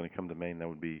I was going to come to Maine, that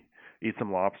would be eat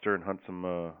some lobster and hunt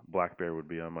some black bear would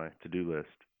be on my to-do list.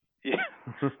 Yeah,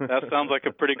 that sounds like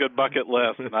a pretty good bucket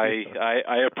list, and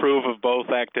I approve of both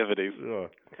activities.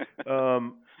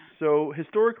 So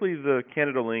historically, the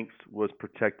Canada lynx was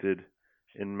protected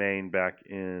in Maine back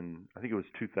in, I think it was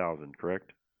 2000,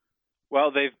 correct?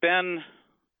 Well, they've been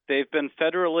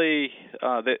federally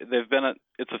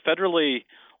it's a federally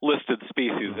listed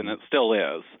species, and it still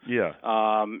is. Yeah.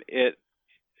 It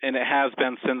has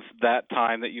been since that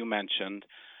time that you mentioned.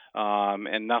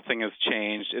 And nothing has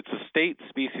changed. It's a state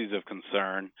species of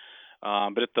concern,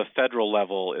 but at the federal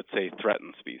level, it's a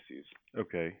threatened species.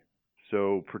 Okay.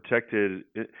 So protected,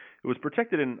 it was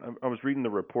protected in, I was reading the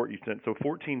report you sent, so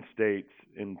 14 states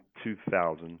in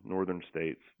 2000, northern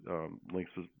states, lynx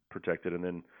was protected, and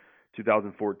then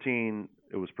 2014,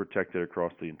 it was protected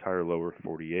across the entire lower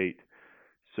 48.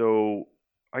 So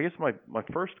I guess my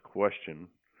first question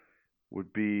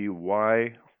would be,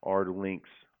 why are lynx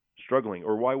struggling,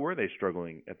 or why were they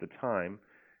struggling at the time,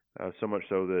 so much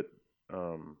so that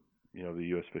the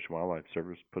U.S. Fish and Wildlife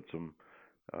Service puts them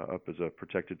up as a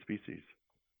protected species?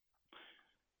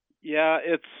 Yeah,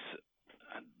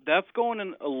 that's going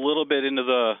in a little bit into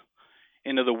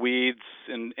the weeds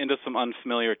and into some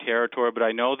unfamiliar territory, but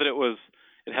I know that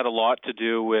it had a lot to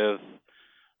do with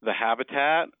the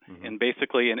habitat and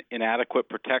basically an inadequate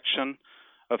protection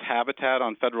habitat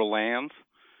on federal lands.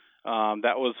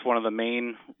 That was one of the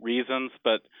main reasons,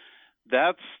 but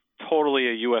that's totally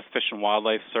a U.S. Fish and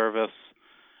Wildlife Service.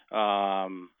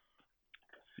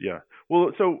 Yeah.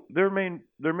 Well, so their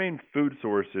main food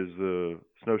source is the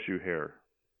snowshoe hare,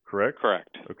 correct?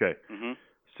 Correct. Okay. Mm-hmm.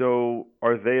 So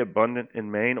are they abundant in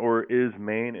Maine, or is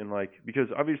Maine because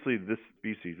obviously this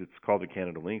species, it's called the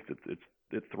Canada lynx.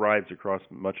 It thrives across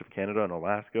much of Canada and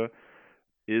Alaska.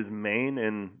 Is Maine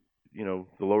in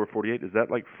the lower 48? Is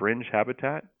that like fringe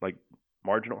habitat, like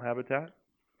marginal habitat?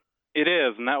 It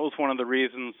is, and that was one of the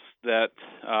reasons that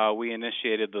we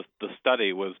initiated the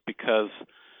study, was because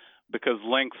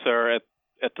lynx are at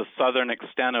the southern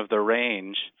extent of the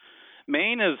range.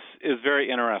 Maine is very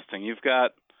interesting. You've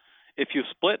got, if you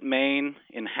split Maine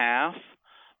in half,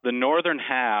 the northern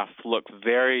half looks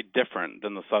very different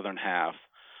than the southern half.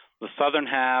 The southern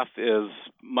half is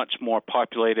much more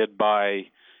populated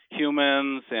by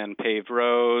humans and paved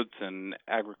roads and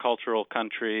agricultural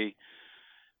country,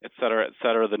 et cetera, et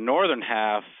cetera. The northern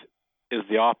half is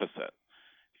the opposite.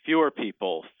 Fewer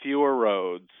people, fewer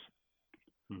roads,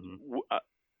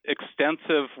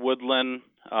 extensive woodland,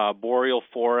 boreal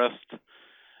forest.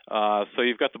 So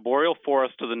you've got the boreal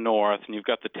forest to the north, and you've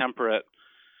got the temperate,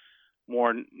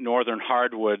 more northern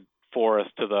hardwood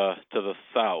forest to the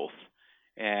south.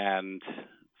 And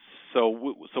so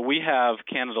we have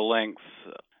Canada lynx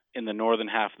in the northern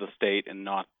half of the state and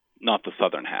not the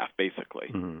southern half, basically.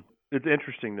 Mm-hmm. It's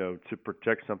interesting, though, to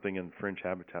protect something in fringe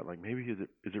habitat. Like, maybe is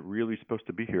it really supposed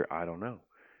to be here? I don't know,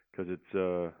 because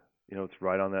it's it's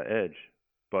right on that edge.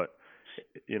 But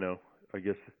I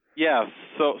guess. Yeah.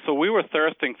 So we were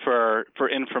thirsting for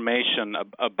information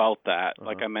about that.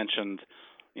 Like I mentioned,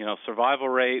 survival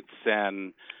rates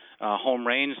and home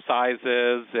range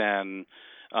sizes, and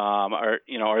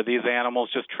are these animals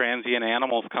just transient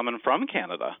animals coming from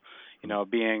Canada?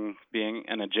 Being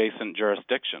an adjacent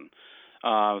jurisdiction.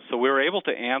 So we were able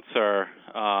to answer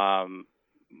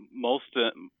most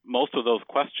of those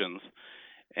questions,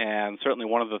 and certainly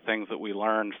one of the things that we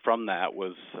learned from that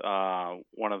was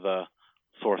one of the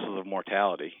sources of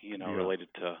mortality, related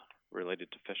to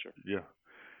Fisher. Yeah,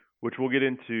 which we'll get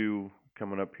into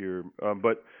coming up here.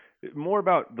 But more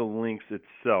about the lynx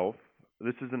itself.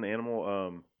 This is an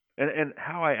animal, and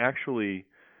how I actually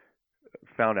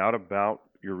found out about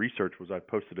your research was I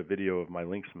posted a video of my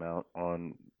lynx mount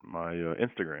on my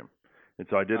Instagram. And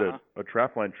so I did a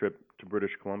trapline trip to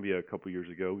British Columbia a couple years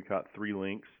ago. We caught 3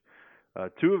 lynx.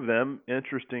 2 of them,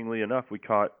 interestingly enough, we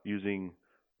caught using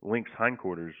lynx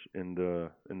hindquarters in the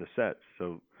sets.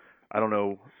 So I don't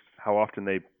know how often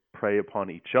they prey upon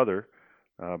each other,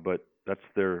 but that's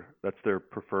their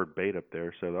preferred bait up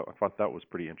there. So I thought that was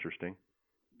pretty interesting.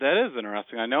 That is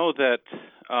interesting. I know that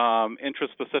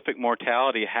intraspecific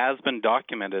mortality has been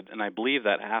documented, and I believe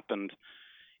that happened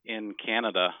in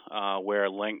Canada, where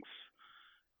lynx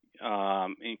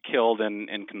killed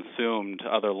and consumed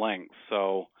other lynx.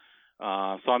 So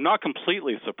I'm not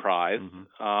completely surprised.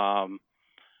 Mm-hmm.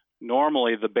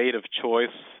 Normally, the bait of choice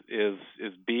is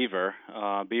beaver.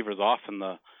 Beaver is often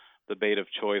the bait of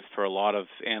choice for a lot of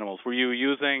animals. Were you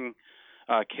using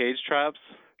cage traps?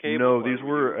 No, these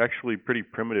were actually pretty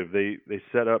primitive. They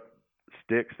set up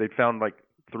sticks. They found like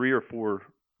 3 or 4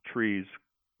 trees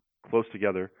close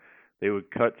together. They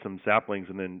would cut some saplings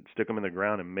and then stick them in the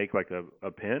ground and make like a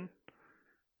pen,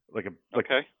 like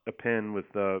a pen with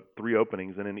 3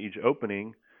 openings. And in each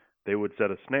opening, they would set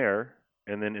a snare,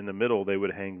 and then in the middle they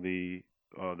would hang the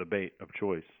bait of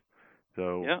choice.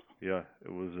 So yeah,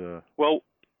 it was. Well.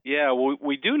 Yeah,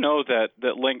 we do know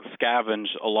that lynx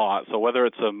scavenge a lot. So whether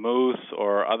it's a moose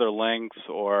or other lynx,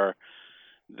 or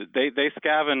they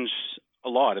scavenge a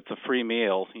lot. It's a free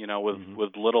meal,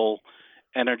 with little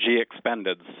energy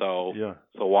expended. So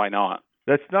so why not?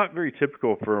 That's not very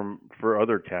typical for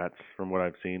other cats, from what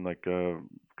I've seen, like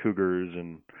cougars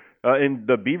and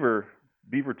the beaver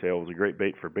tail was a great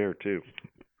bait for bear too.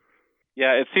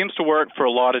 Yeah, it seems to work for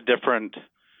a lot of different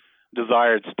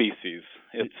desired species.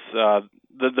 It's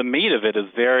the meat of it is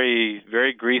very,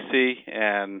 very greasy,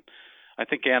 and I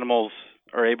think animals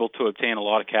are able to obtain a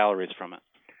lot of calories from it.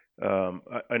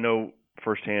 I know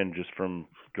firsthand, just from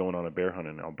going on a bear hunt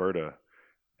in Alberta,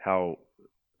 how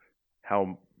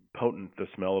potent the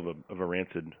smell of a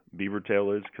rancid beaver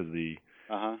tail is, because the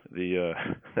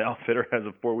outfitter has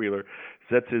a 4-wheeler,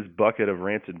 sets his bucket of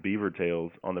rancid beaver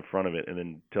tails on the front of it, and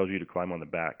then tells you to climb on the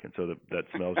back. And so that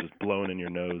smell's just blowing in your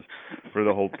nose for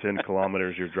the whole 10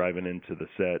 kilometers you're driving into the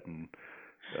set. And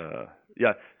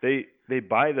they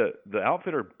buy the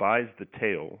outfitter buys the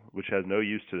tail, which has no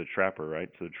use to the trapper, right?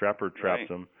 So the trapper traps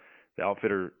them. The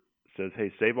outfitter says,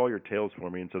 "Hey, save all your tails for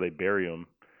me," and so they bury them.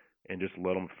 and just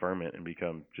let them ferment and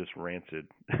become just rancid.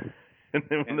 And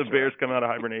then when the bears come out of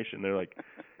hibernation, they're like,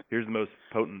 here's the most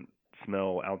potent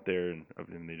smell out there, and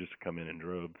they just come in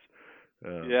droves.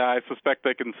 Yeah, I suspect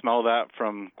they can smell that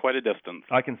from quite a distance.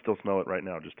 I can still smell it right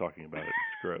now just talking about it.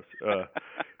 It's gross.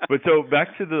 But so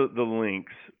back to the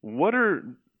lynx, what are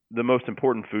the most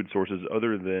important food sources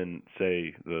other than,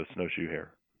 say, the snowshoe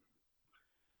hare?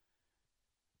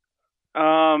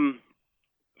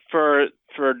 For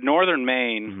northern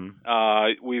Maine,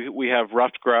 we have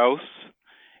ruffed grouse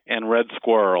and red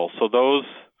squirrel. So those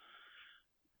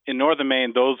in northern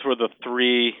Maine, those were the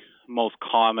three most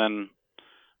common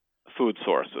food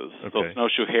sources. Okay. So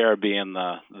snowshoe hare being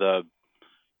the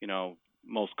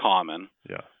most common,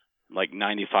 like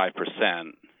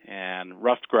 95%, and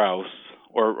ruffed grouse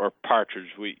or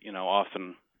partridge, we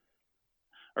often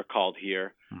are called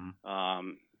here,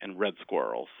 and red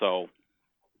squirrel. So,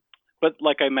 but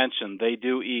like I mentioned, they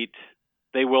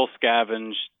will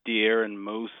scavenge deer and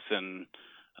moose and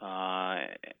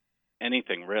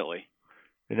anything really.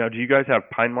 And now, do you guys have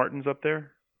pine martens up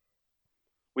there?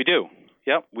 We do.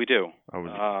 Yep, we do.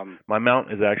 My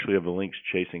mount is actually of a lynx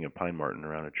chasing a pine marten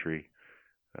around a tree.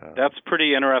 That's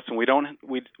pretty interesting.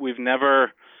 We've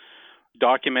never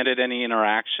documented any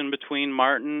interaction between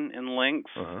marten and lynx,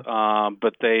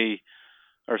 but they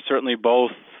are certainly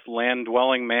both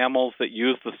land-dwelling mammals that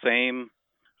use the same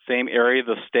area of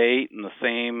the state and the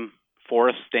same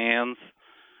forest stands.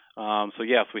 So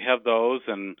yes, we have those,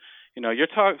 and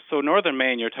so northern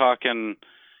Maine, you're talking,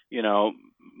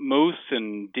 moose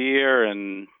and deer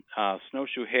and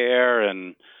snowshoe hare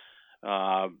and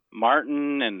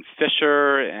marten and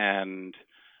fisher and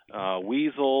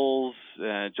weasels,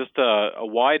 just a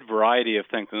wide variety of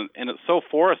things. And it's so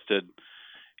forested,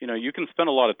 you can spend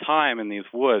a lot of time in these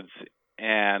woods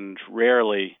and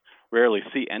rarely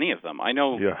see any of them. I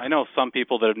know some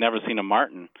people that have never seen a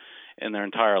marten in their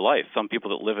entire life, some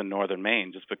people that live in northern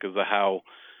Maine, just because of how,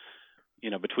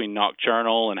 between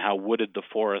nocturnal and how wooded the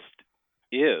forest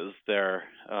is there,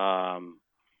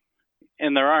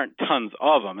 and there aren't tons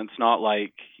of them. It's not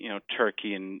like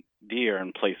turkey and deer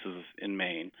in places in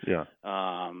Maine. Yeah.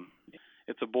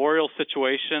 It's a boreal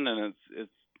situation, and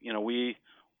it's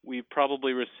we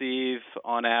probably receive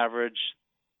on average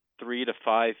 3 to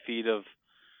 5 feet of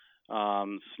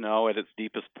snow at its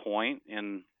deepest point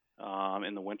in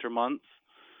the winter months.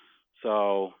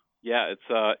 So yeah, it's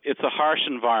a harsh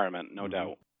environment, no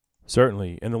doubt.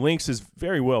 Certainly, and the lynx is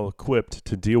very well equipped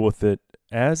to deal with it,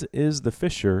 as is the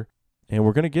fisher, and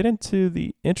we're going to get into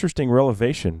the interesting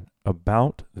revelation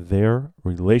about their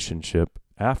relationship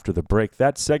after the break.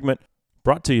 That segment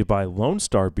brought to you by Lone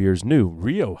Star Beer's new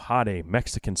Rio Jade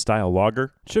Mexican-style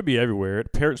lager. It should be everywhere.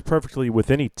 It pairs perfectly with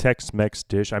any Tex-Mex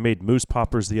dish. I made moose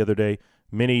poppers the other day,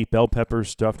 mini bell peppers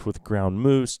stuffed with ground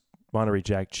moose, Monterey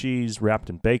Jack cheese wrapped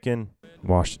in bacon,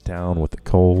 washed it down with a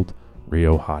cold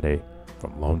Rio Jade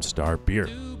from Lone Star Beer.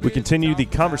 We continue the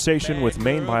conversation with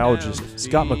Maine biologist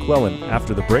Scott McClellan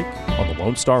after the break on the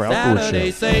Lone Star Outdoor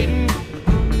Show. Satan,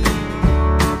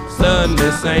 Sunday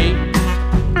Saint,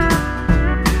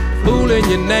 fooling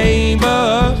your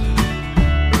neighbor,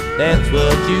 that's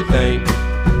what you think.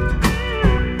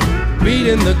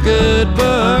 Reading the good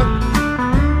book,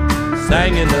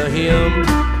 singing the hymn.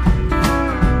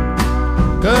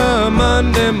 Come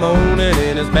Monday morning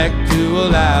and it's back to a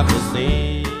life of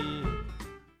sin.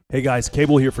 Hey guys,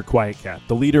 Cable here for Quiet Cat,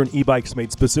 the leader in e-bikes made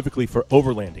specifically for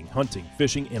overlanding, hunting,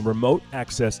 fishing, and remote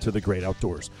access to the great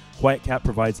outdoors. Quiet Cat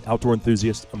provides outdoor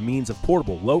enthusiasts a means of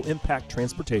portable, low-impact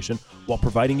transportation while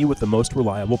providing you with the most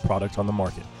reliable product on the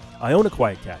market. I own a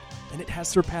Quiet Cat, and it has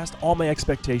surpassed all my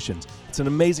expectations. It's an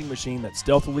amazing machine that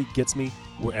stealthily gets me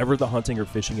wherever the hunting or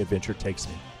fishing adventure takes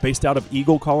me. Based out of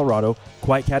Eagle, Colorado,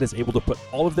 Quiet Cat is able to put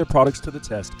all of their products to the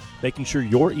test, making sure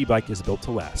your e-bike is built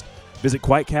to last. Visit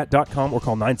quietcat.com or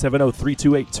call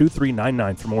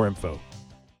 970-328-2399 for more info.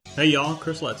 Hey y'all,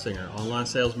 Chris Letzinger, online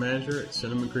sales manager at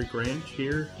Cinnamon Creek Ranch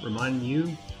here, reminding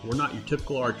you we're not your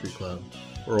typical archery club.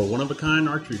 We're a one-of-a-kind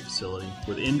archery facility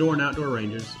with indoor and outdoor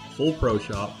ranges, full pro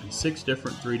shop, and 6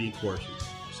 different 3D courses.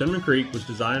 Cinnamon Creek was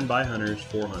designed by hunters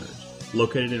for hunters.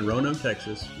 Located in Roanoke,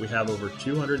 Texas, we have over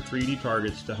 200 3D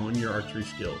targets to hone your archery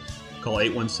skills. Call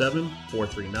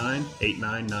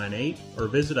 817-439-8998 or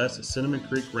visit us at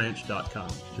cinnamoncreekranch.com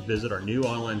to visit our new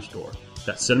online store.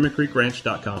 That's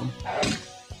cinnamoncreekranch.com.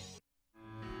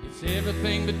 It's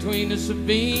everything between the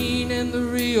Sabine and the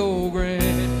Rio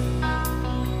Grande.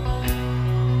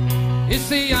 It's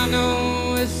the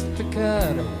Llano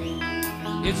Estacado.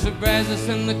 It's the Brazos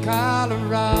and the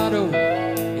Colorado.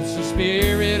 It's the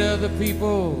spirit of the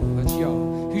people, it's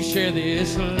y'all who share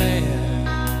this land.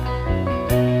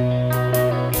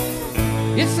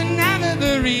 It's a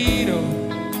Dorito.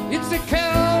 It's a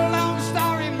cold, long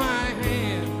star in my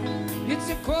hand. It's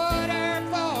a quarter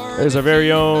for. There's our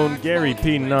very own Gary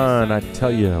P. Nunn. I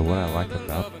tell you what I like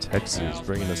about Texas,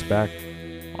 bringing us back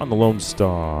on the Lone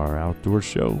Star Outdoor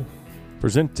Show,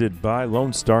 presented by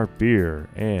Lone Star Beer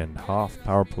and Hoff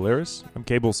Power Polaris. I'm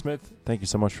Cable Smith. Thank you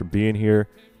so much for being here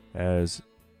as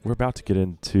we're about to get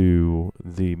into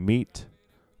the meat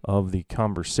of the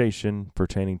conversation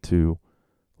pertaining to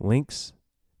lynx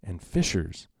and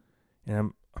fishers.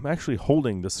 And I'm actually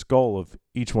holding the skull of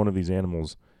each one of these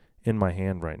animals in my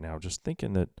hand right now, just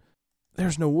thinking that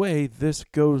there's no way this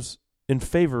goes in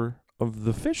favor of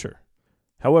the fisher.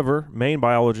 However, Maine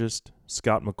biologist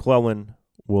Scott McClellan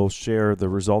will share the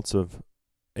results of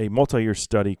a multi-year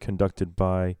study conducted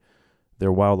by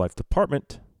their wildlife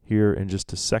department here in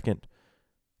just a second.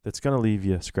 That's going to leave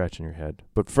you scratching your head.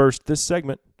 But first, this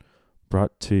segment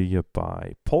brought to you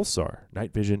by Pulsar,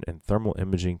 night vision and thermal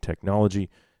imaging technology.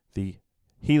 The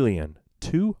Helion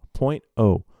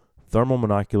 2.0 thermal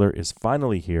monocular is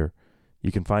finally here.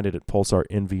 You can find it at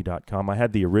pulsarnv.com. I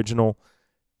had the original.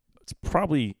 It's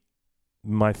probably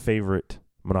my favorite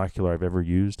monocular I've ever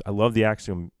used. I love the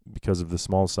Axiom because of the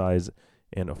small size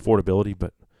and affordability,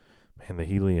 but man, the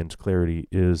Helion's clarity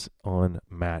is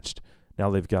unmatched. Now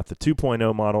they've got the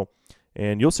 2.0 model,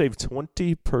 and you'll save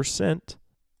 20%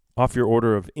 off your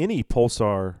order of any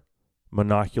Pulsar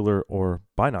monocular or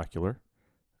binocular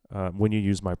when you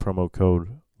use my promo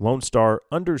code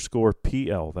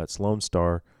LoneStar_PL. That's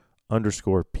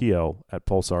LoneStar_PL at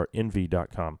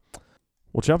pulsarnv.com.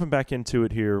 Well, jumping back into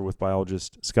it here with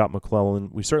biologist Scott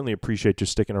McClellan, we certainly appreciate you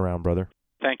sticking around, brother.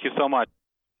 Thank you so much.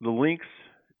 The lynx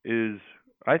is,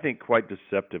 I think, quite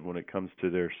deceptive when it comes to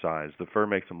their size. The fur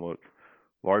makes them look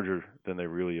larger than they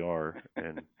really are.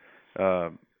 And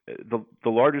the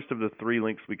largest of the three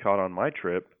lynx we caught on my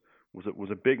trip was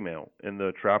a big male. And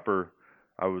the trapper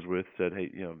I was with said,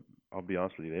 hey, I'll be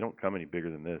honest with you, they don't come any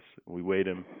bigger than this. We weighed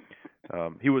him.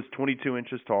 He was 22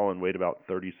 inches tall and weighed about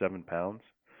 37 pounds.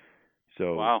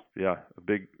 So, wow. Yeah, a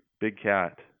big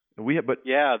cat.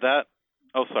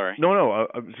 Oh, sorry. No,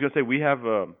 I was gonna say we have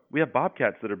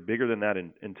bobcats that are bigger than that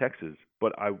in Texas.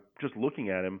 But I just looking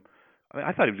at him,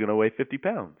 I thought he was gonna weigh 50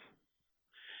 pounds.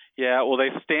 Yeah, well,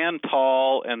 they stand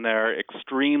tall and they're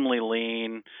extremely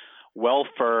lean, well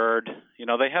furred.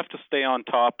 They have to stay on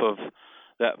top of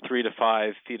that 3 to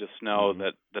 5 feet of snow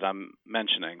that I'm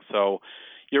mentioning. So,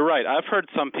 you're right. I've heard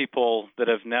some people that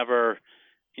have never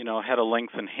had a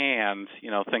lynx in hand,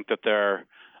 think that they're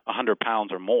 100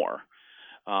 pounds or more,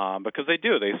 because they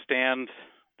do. They stand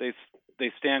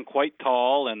quite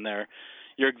tall, and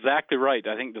you're exactly right.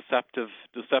 I think deceptive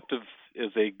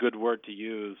is a good word to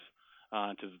use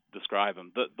to describe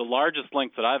them. The largest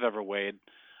lynx that I've ever weighed,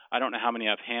 I don't know how many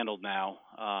I've handled now,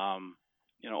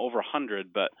 over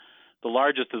 100, but the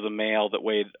largest is a male that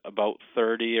weighed about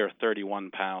 30 or 31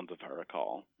 pounds, if I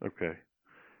recall. Okay.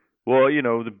 Well,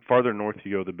 the farther north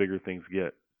you go, the bigger things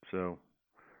get. So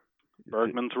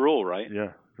Bergman's rule, right?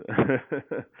 Yeah.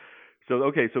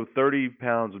 So 30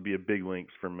 pounds would be a big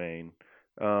lynx for Maine.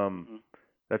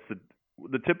 That's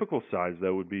the typical size,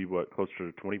 though, would be what, closer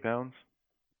to 20 pounds?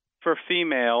 For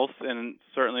females, and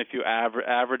certainly if you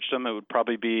averaged them, it would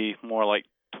probably be more like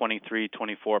 23,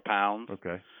 24 pounds.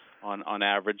 Okay. On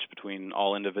average between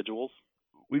all individuals.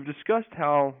 We've discussed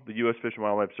how the U.S. Fish and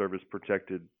Wildlife Service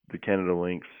protected the Canada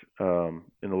lynx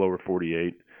in the lower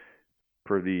 48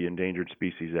 per the Endangered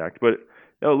Species Act. But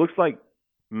it looks like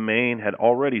Maine had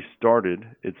already started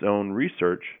its own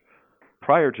research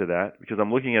prior to that, because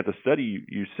I'm looking at the study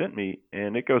you sent me,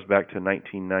 and it goes back to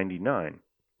 1999.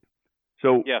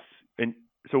 So yes. And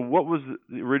so what was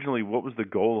the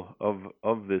goal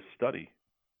of this study?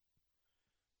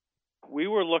 We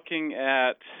were looking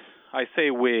at, I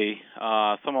say we,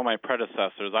 some of my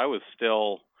predecessors. I was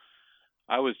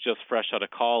just fresh out of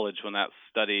college when that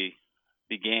study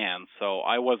began, so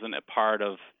I wasn't a part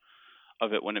of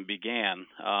it when it began.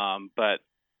 But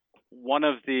one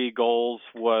of the goals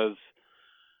was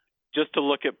just to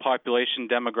look at population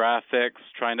demographics,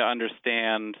 trying to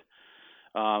understand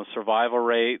survival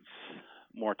rates,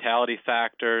 mortality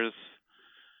factors,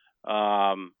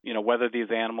 whether these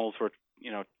animals were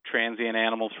transient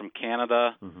animals from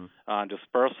Canada,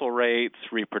 dispersal rates,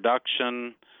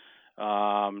 reproduction,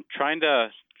 trying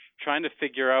to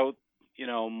figure out,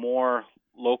 more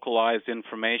localized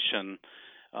information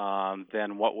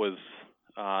than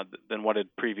what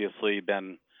had previously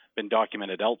been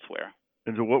documented elsewhere.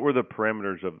 And so, what were the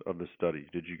parameters of the study?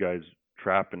 Did you guys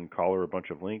trap and collar a bunch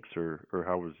of lynx, or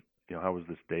how was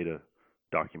this data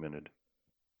documented?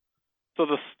 So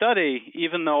the study,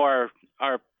 even though our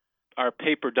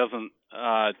paper doesn't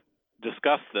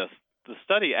discuss this, the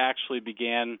study actually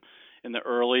began in the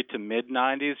early to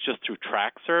mid-'90s just through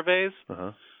track surveys.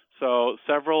 So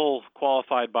several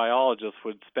qualified biologists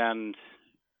would spend,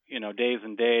 days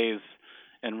and days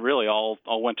and really all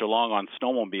winter long on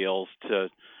snowmobiles to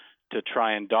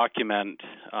try and document,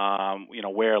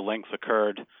 where lynx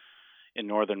occurred in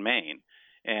northern Maine.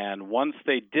 And once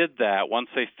they did that, once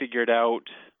they figured out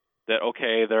that,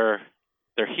 okay, they're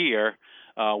here,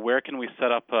 where can we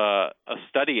set up a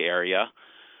study area,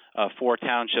 a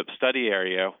 4-township study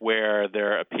area where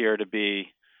there appear to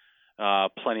be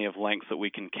plenty of lynx that we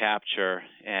can capture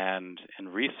and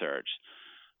research.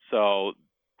 So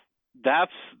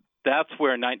that's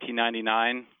where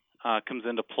 1999 comes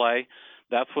into play.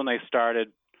 That's when they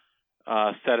started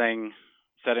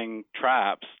setting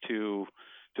traps to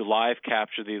live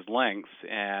capture these lynx,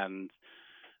 and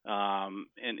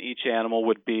each animal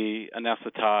would be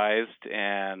anesthetized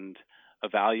and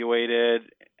evaluated.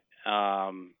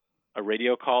 A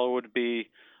radio collar would be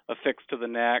affixed to the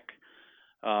neck.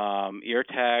 Ear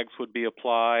tags would be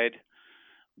applied.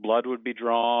 Blood would be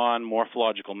drawn.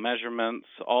 Morphological measurements.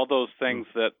 All those things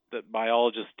that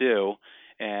biologists do,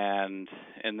 and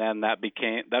then that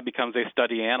becomes a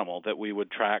study animal that we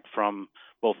would track from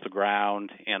both the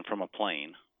ground and from a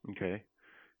plane. Okay.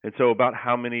 And so, about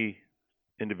how many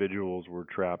individuals were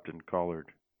trapped and collared?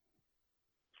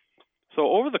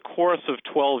 So over the course of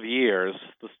 12 years,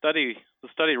 the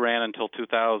study ran until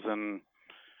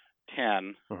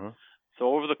 2010.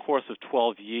 So over the course of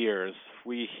 12 years,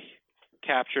 we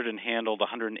captured and handled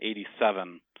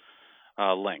 187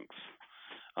 lynx,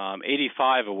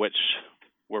 85 of which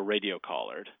were radio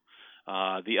collared.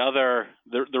 The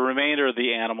remainder of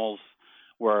the animals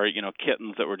were,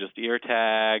 kittens that were just ear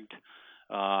tagged.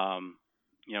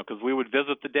 Because we would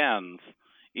visit the dens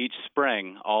each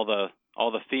spring. All the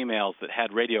females that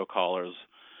had radio collars,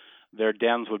 their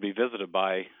dens would be visited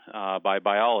by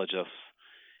biologists,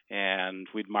 and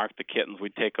we'd mark the kittens.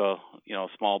 We'd take a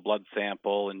small blood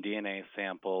sample and DNA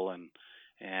sample, and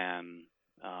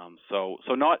so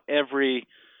not every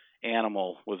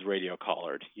animal was radio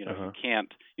collared. You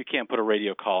can't put a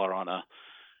radio collar on a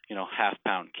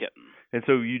half-pound kitten. And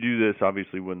so you do this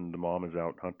obviously when the mom is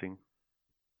out hunting?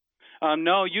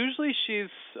 No, usually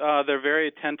they're very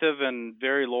attentive and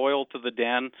very loyal to the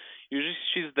den. Usually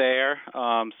she's there.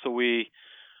 So we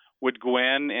would go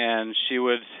in, and she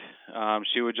would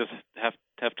just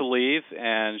have to leave,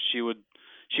 and she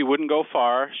wouldn't go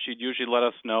far. She'd usually let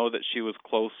us know that she was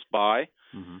close by.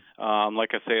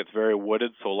 Like I say, it's very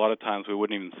wooded, so a lot of times we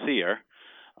wouldn't even see her.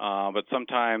 But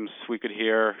sometimes we could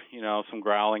hear, some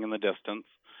growling in the distance.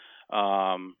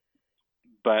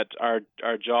 But our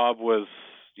job was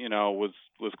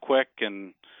quick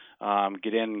and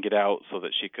get in and get out so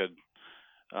that she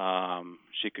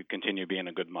could continue being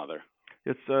a good mother.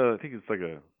 It's I think it's like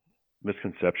a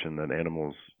misconception that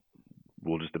animals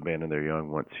will just abandon their young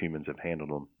once humans have handled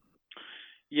them.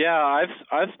 Yeah,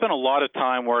 I've spent a lot of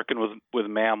time working with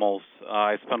mammals.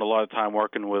 I spend a lot of time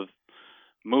working with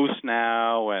moose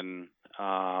now, and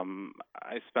I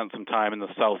spent some time in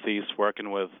the southeast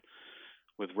working with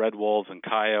red wolves and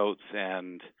coyotes,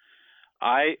 and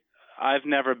I've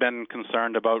never been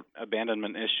concerned about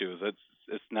abandonment issues.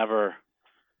 It's never.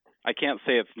 I can't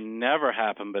say it's never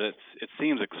happened, but it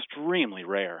seems extremely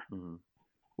rare.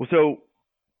 Well, so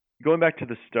going back to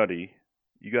the study,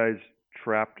 you guys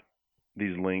trapped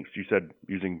these lynx. You said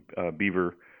using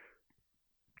beaver.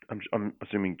 I'm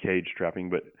assuming cage trapping,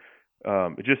 but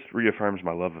it just reaffirms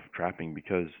my love of trapping,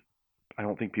 because I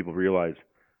don't think people realize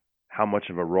how much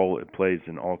of a role it plays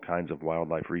in all kinds of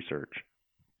wildlife research.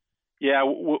 Yeah,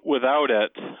 without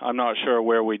it, I'm not sure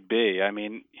where we'd be. I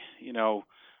mean,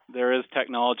 there is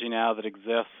technology now that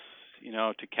exists,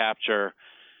 to capture,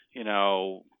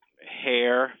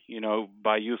 hair,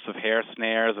 by use of hair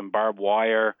snares and barbed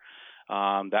wire.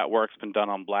 That work's been done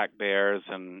on black bears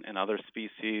and other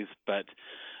species. But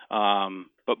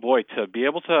boy, to be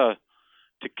able to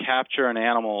capture an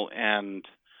animal and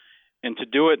to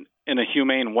do it in a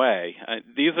humane way,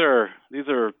 these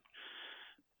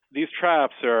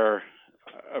traps are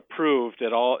approved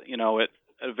at all, at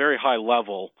a very high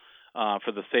level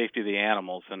for the safety of the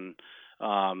animals. And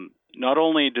not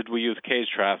only did we use cage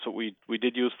traps, but we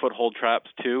did use foothold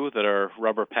traps too that are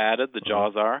rubber padded. The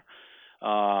jaws are.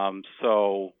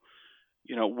 So,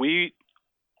 we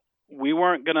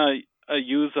weren't going to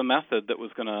use a method that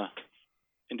was going to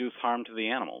induce harm to the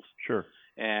animals. Sure.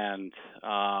 And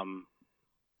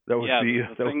that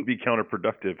would be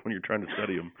counterproductive when you're trying to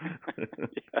study them.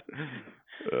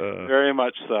 Very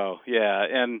much so. Yeah,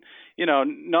 and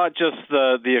not just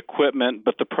the equipment,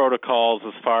 but the protocols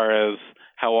as far as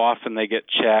how often they get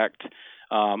checked,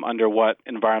 under what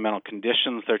environmental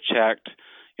conditions they're checked.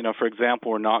 For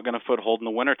example, we're not going to foothold in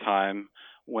the wintertime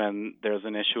when there's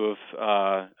an issue of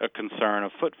a concern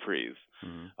of foot freeze.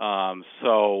 Mm-hmm.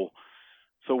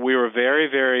 So we were very,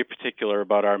 very particular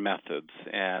about our methods,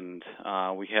 and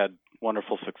we had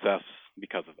wonderful success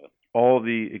because of it. All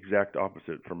the exact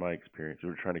opposite from my experience. We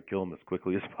were trying to kill them as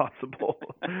quickly as possible.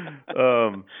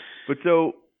 But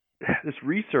so this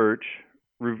research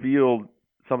revealed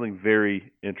something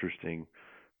very interesting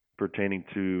pertaining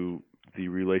to the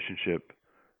relationship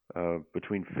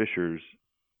between fishers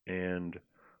and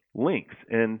lynx.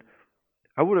 And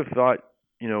I would have thought,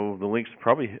 the lynx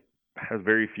probably has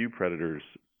very few predators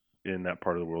in that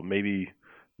part of the world. Maybe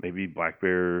black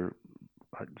bear.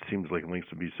 It seems like lynx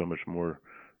would be so much more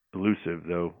elusive,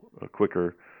 though,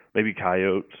 quicker. Maybe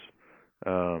coyotes.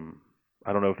 I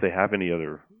don't know if they have any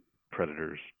other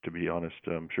predators, to be honest.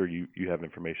 I'm sure you have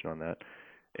information on that.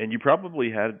 And you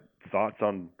probably had thoughts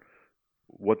on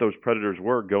what those predators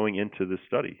were going into this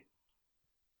study.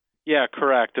 Yeah,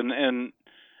 correct. And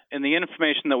the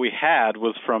information that we had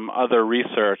was from other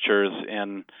researchers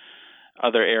in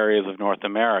other areas of North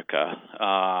America.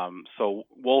 So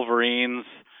wolverines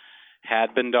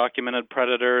had been documented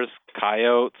predators,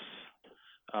 coyotes.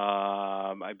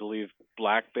 I believe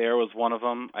black bear was one of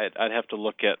them. I'd have to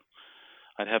look at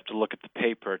the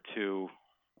paper to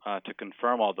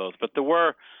confirm all those. But there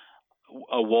were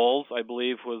wolves, I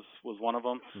believe, was one of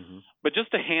them. Mm-hmm. But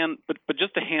just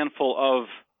a handful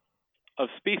of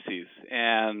species,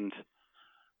 and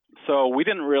so we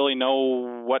didn't really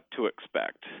know what to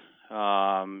expect.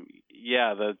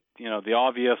 The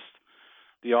obvious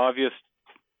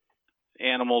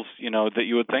animals, that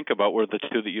you would think about were the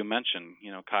two that you mentioned,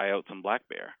 coyotes and black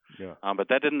bear. Yeah. But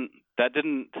that didn't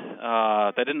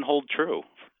hold true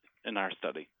in our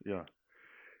study. Yeah.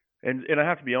 And I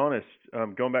have to be honest,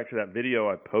 going back to that video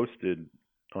I posted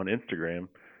on Instagram,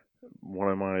 one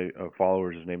of my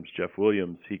followers, his name's Jeff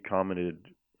Williams, he commented,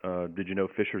 did you know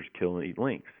fishers kill and eat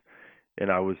lynx?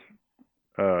 And I was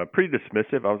pretty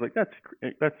dismissive. I was like, that's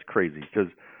crazy, because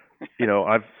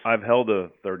I've held a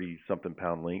 30-something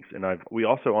pound lynx, and we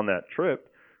also on that trip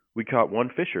we caught one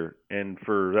fisher, and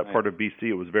for that part of BC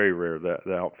it was very rare that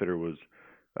the outfitter was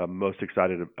most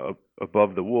excited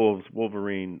above the wolves,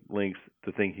 wolverine, lynx.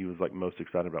 The thing he was most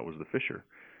excited about was the fisher.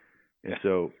 And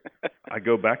so I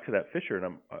go back to that fisher, and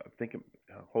I'm thinking,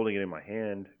 holding it in my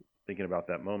hand, thinking about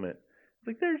that moment. It's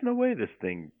like, there's no way this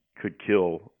thing could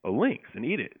kill a lynx and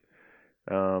eat it.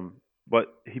 But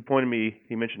he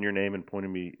mentioned your name and pointed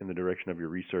me in the direction of your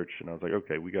research, and I was like,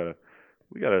 okay, we gotta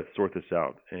sort this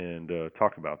out and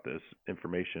talk about this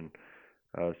information.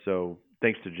 So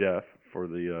thanks to Jeff for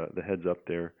the heads up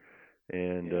there.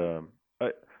 And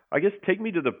I guess take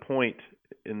me to the point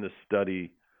in the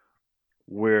study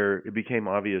where it became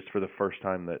obvious for the first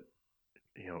time that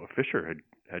a fisher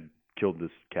had killed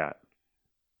this cat.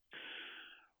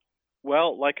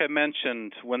 Well, like I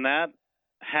mentioned, when that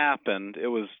happened,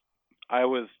 I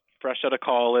was fresh out of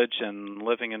college and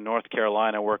living in North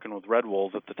Carolina, working with red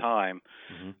wolves at the time.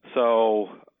 Mm-hmm. So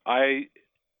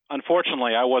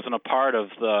unfortunately, I wasn't a part of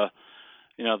the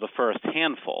first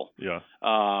handful. Yeah.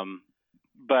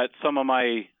 But some of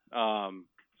my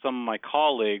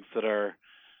colleagues that are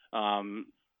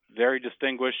very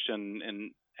distinguished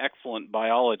and excellent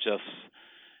biologists,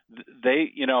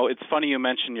 it's funny you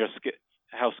mentioned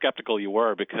how skeptical you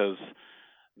were, because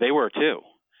they were too.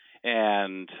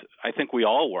 And I think we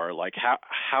all were. Like,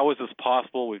 how is this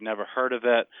possible? We've never heard of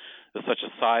it. There's such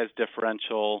a size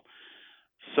differential.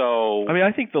 So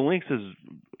I think the lynx is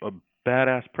a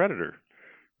badass predator,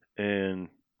 and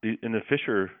the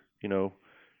fisher,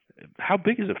 how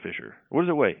big is a fisher? What does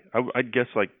it weigh? I'd guess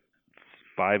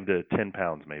 5 to 10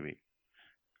 pounds, maybe.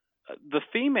 The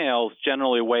females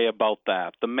generally weigh about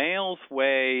that. The males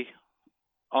weigh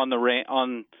in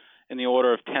the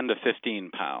order of 10 to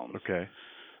 15 pounds. Okay.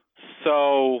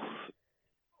 So,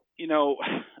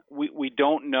 we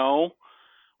don't know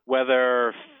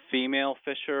whether female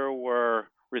fisher were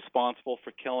responsible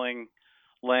for killing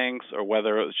lynx or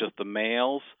whether it was just the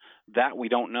males. That we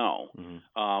don't know. Mm-hmm.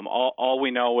 All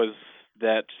we know is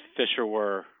that fisher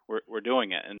were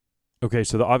doing it. Okay,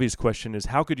 so the obvious question is,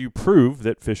 how could you prove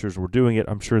that fishers were doing it?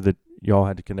 I'm sure that y'all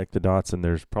had to connect the dots, and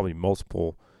there's probably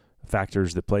multiple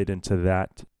factors that played into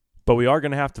that. But we are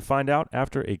going to have to find out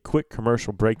after a quick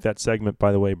commercial break. That segment,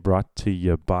 by the way, brought to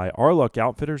you by Our Luck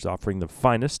Outfitters, offering the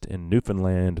finest in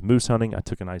Newfoundland moose hunting. I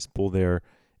took a nice bull there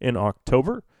in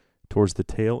October towards the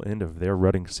tail end of their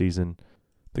rutting season.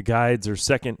 The guides are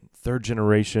second, third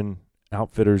generation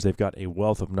outfitters. They've got a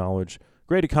wealth of knowledge,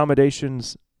 great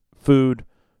accommodations, food,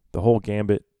 the whole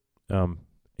gambit,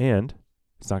 and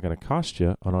It's not going to cost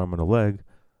you an arm and a leg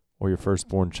or your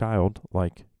firstborn child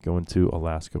like going to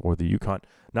Alaska or the Yukon.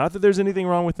 Not that there's anything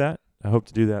wrong with that. I hope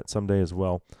to do that someday as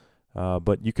well.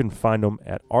 But you can find them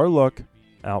at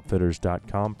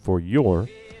ourluckoutfitters.com for your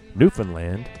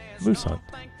Newfoundland moose hunt.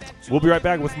 We'll be right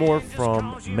back with more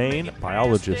from Maine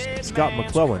biologist Scott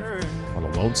McClellan on the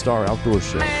Lone Star Outdoor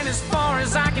Show. And as far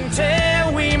as I can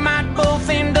tell, we might both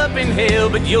end up in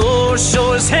hell, but you're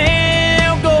sure as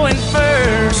hell going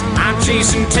first. I'm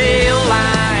chasing tail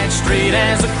lights straight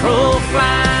as the crow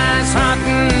flies,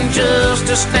 hunting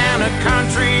justice down a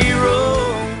country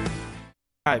road.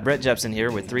 Hi, Brett Jepson here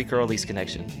with 3 Curl Lease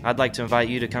Connection. I'd like to invite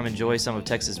you to come enjoy some of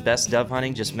Texas' best dove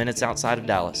hunting just minutes outside of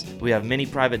Dallas. We have many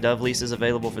private dove leases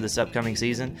available for this upcoming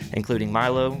season, including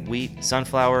milo, wheat,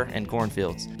 sunflower, and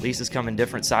cornfields. Leases come in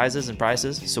different sizes and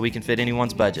prices, so we can fit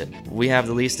anyone's budget. We have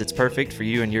the lease that's perfect for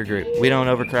you and your group. We don't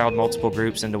overcrowd multiple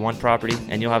groups into one property,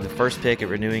 and you'll have the first pick at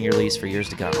renewing your lease for years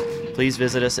to come. Please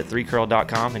visit us at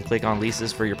 3curl.com and click on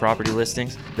leases for your property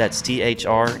listings. That's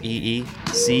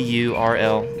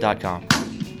THREECURL.com.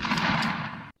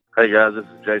 Hey guys, this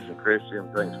is Jason Christian.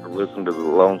 Thanks for listening to the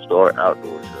Lone Star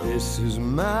Outdoor Show. This is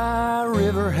my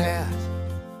river hat.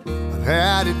 I've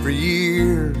had it for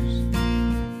years.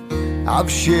 I've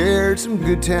shared some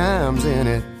good times in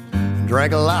it and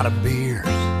drank a lot of beers.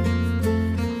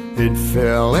 It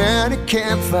fell in a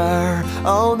campfire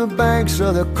on the banks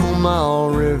of the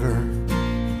Comal River.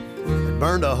 It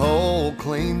burned a hole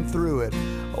clean through it.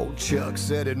 Old Chuck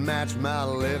said it matched my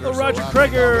liver. The Roger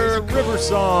Krager River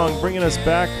Song bringing us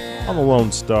back on the Lone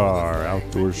Star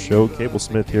Outdoor Show. Cable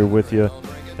Smith here with you.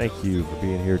 Thank you for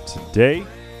being here today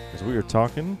as we are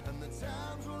talking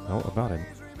about an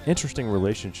interesting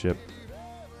relationship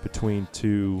between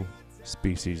two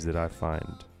species that I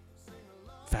find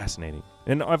fascinating.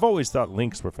 And I've always thought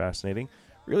lynx were fascinating.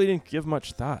 Really didn't give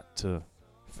much thought to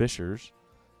fishers.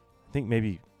 I think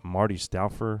maybe Marty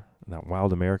Stauffer in that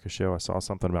Wild America show, I saw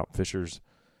something about fishers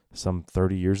some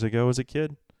 30 years ago as a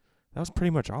kid. That was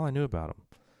pretty much all I knew about them.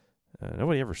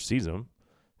 Nobody ever sees them.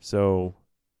 So,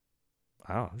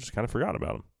 I don't know, just kind of forgot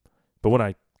about them. But when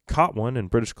I caught one in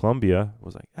British Columbia, I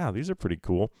was like, these are pretty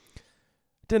cool.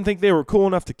 Didn't think they were cool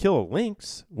enough to kill a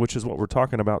lynx, which is what we're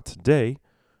talking about today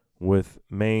with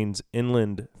Maine's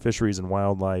Inland Fisheries and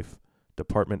Wildlife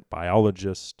Department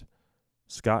biologist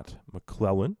Scott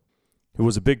McClellan, who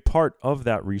was a big part of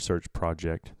that research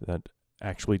project that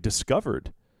actually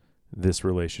discovered this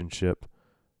relationship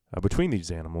between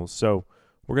these animals. So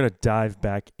we're going to dive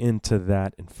back into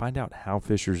that and find out how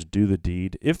fishers do the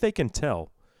deed, if they can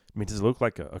tell. I mean, does it look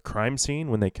like a crime scene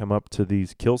when they come up to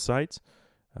these kill sites?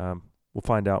 We'll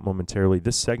find out momentarily.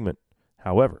 This segment,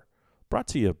 however, brought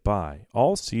to you by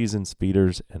All Seasons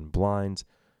Feeders and Blinds.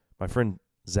 My friend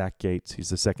Zach Gates,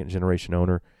 he's the second-generation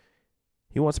owner.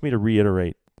 He wants me to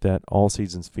reiterate that All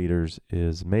Seasons Feeders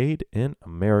is made in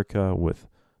America with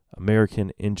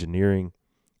American engineering,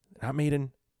 not made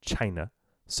in China.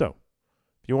 So,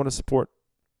 if you want to support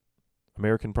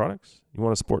American products, you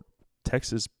want to support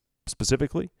Texas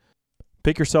specifically,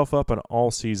 pick yourself up an All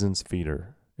Seasons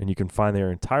Feeder, and you can find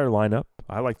their entire lineup.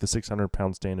 I like the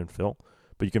 600-pound stand and fill,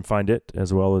 but you can find it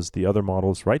as well as the other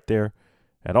models right there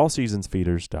at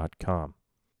allseasonsfeeders.com.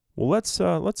 Well, let's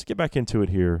get back into it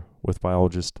here with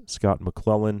biologist Scott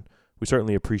McClellan. We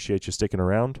certainly appreciate you sticking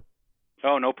around.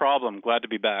 Oh, no problem. Glad to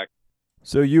be back.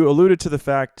 So you alluded to the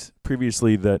fact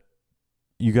previously that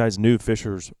you guys knew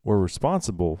fishers were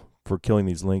responsible for killing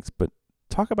these lynx, but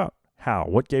talk about how.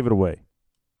 What gave it away?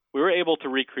 We were able to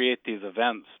recreate these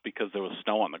events because there was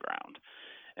snow on the ground.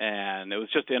 And it was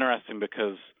just interesting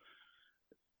because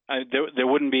there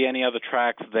wouldn't be any other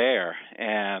tracks there.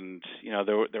 And,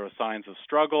 there were signs of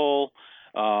struggle,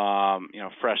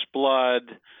 fresh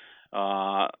blood.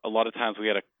 A lot of times we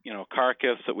had a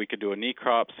carcass that we could do a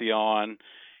necropsy on.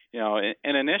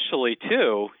 And initially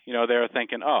too, they were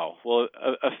thinking,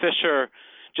 a fisher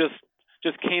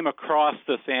just came across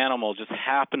this animal, just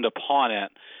happened upon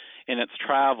it in its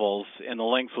travels, and the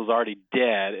lynx was already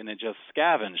dead, and it just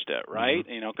scavenged it, right?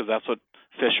 Mm-hmm. Because that's what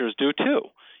fishers do too.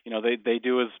 They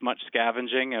do as much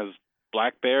scavenging as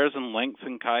black bears and lynx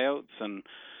and coyotes and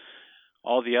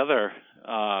all the other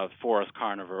forest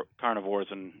carnivores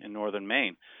in northern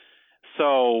Maine.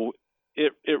 So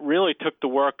it really took the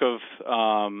work of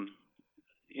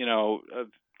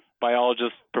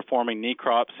biologists performing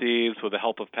necropsies with the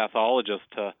help of pathologists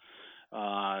to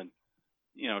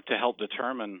help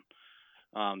determine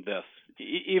this.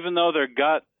 Even though their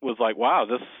gut was like, wow,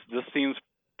 this seems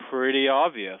pretty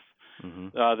obvious. Mm-hmm.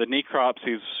 The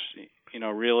necropsies,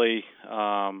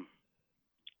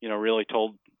 really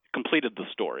completed the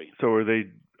story. So are they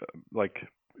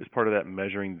is part of that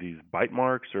measuring these bite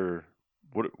marks, or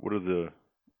what are the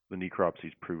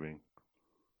necropsies proving?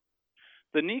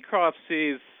 The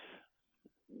necropsies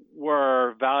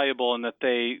were valuable in that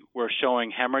they were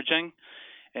showing hemorrhaging,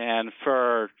 and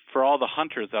for all the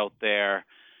hunters out there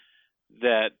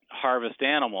that harvest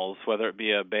animals, whether it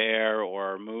be a bear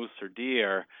or a moose or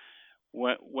deer,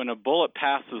 when a bullet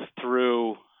passes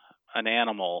through an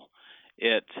animal,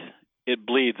 it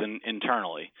bleeds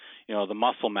internally. The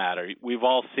muscle matter. We've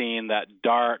all seen that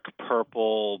dark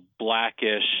purple,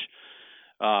 blackish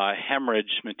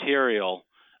hemorrhage material,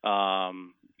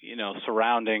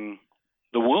 surrounding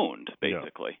the wound,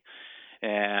 basically. Yeah.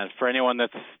 And for anyone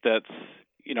that's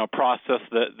processed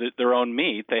their own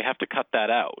meat, they have to cut that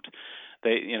out.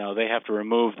 They have to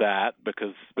remove that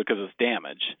because it's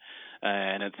damage,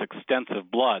 and it's extensive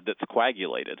blood that's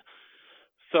coagulated.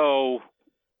 So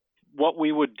what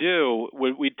we would do,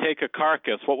 we'd take a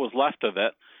carcass, what was left of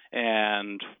it,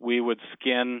 and we would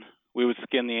skin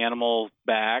the animal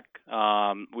back.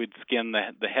 We'd skin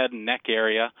the head and neck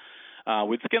area.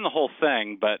 We'd skin the whole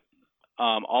thing, but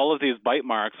all of these bite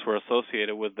marks were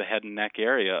associated with the head and neck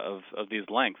area of these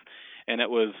lynx. And it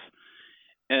was,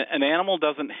 an animal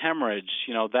doesn't hemorrhage,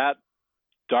 that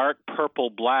dark purple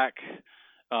black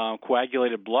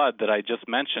coagulated blood that I just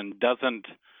mentioned doesn't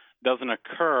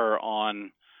occur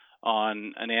on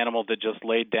an animal that just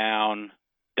laid down,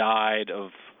 died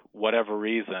of whatever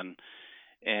reason,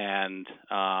 and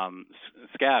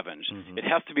scavenged. Mm-hmm. It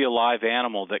has to be a live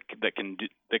animal that can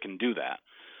do that.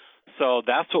 So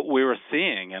that's what we were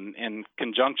seeing, in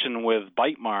conjunction with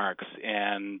bite marks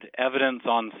and evidence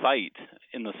on site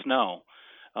in the snow.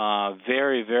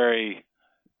 Very, very,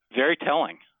 very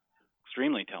telling.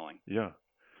 Extremely telling. Yeah.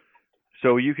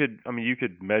 So you could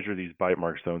measure these bite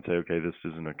marks though and say, okay, this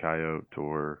isn't a coyote,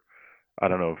 or I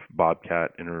don't know if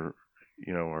bobcat are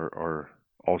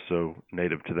also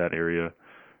native to that area.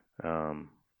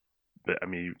 But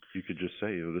you could just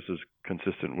say, this is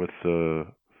consistent with the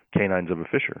canines of a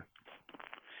fisher.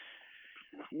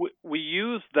 We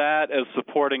used that as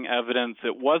supporting evidence.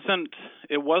 It wasn't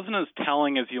as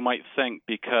telling as you might think,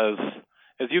 because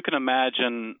as you can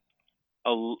imagine,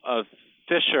 a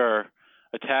fisher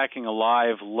attacking a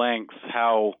live lynx,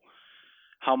 how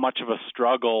much of a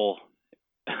struggle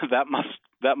that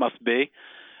must be.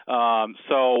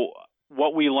 So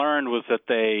what we learned was that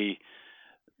they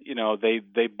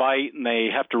bite and they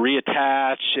have to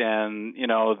reattach, and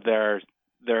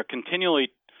they're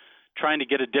continually trying to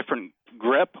get a different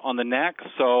grip on the neck.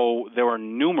 So there were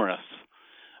numerous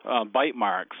bite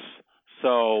marks.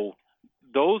 So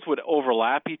those would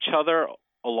overlap each other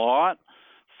a lot.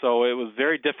 So it was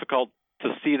very difficult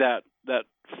to see that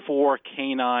four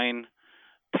canine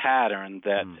pattern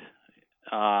that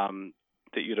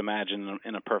you'd imagine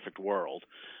in a perfect world,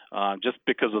 just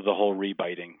because of the whole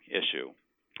rebiting issue.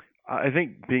 I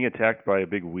think being attacked by a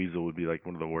big weasel would be like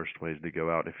one of the worst ways to go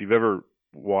out. If you've ever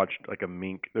watched like a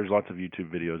mink, there's lots of YouTube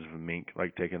videos of a mink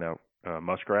like taking out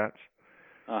muskrats,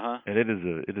 and it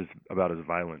is about as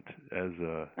violent as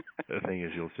a thing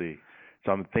as you'll see.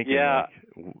 So I'm thinking like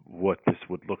what this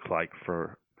would look like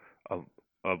for a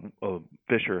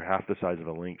fisher half the size of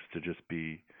a lynx to just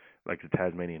be like the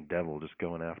Tasmanian devil just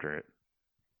going after it.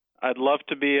 I'd love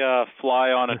to be a fly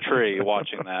on a tree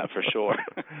watching that for sure.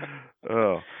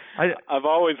 I've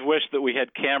always wished that we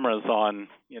had cameras on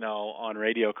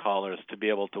radio collars to be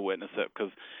able to witness it,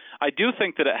 because I do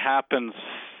think that it happens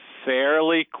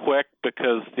fairly quick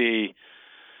because the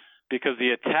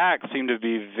attacks seem to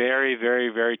be very, very,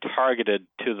 very targeted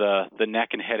to the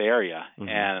neck and head area,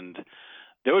 and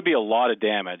there would be a lot of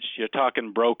damage. You're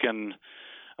talking broken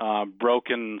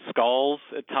skulls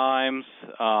at times,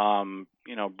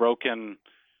 broken.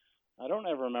 I don't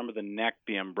ever remember the neck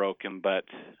being broken, but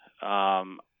I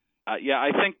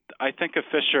think a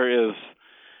fisher is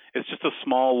just a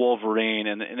small wolverine,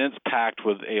 and it's packed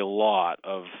with a lot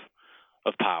of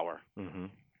power. Mm-hmm.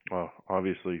 Well,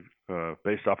 obviously,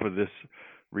 based off of this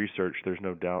research, there's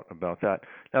no doubt about that.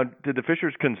 Now, did the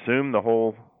fishers consume the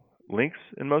whole lynx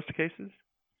in most cases?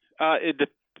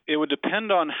 It would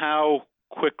depend on how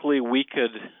quickly we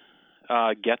could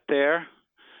get there.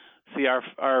 See,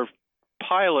 our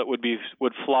pilot would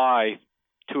fly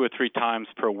 2 or 3 times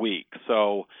per week.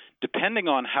 So depending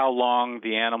on how long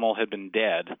the animal had been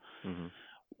dead,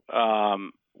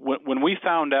 when we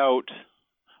found out,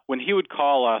 when he would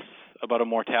call us about a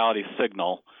mortality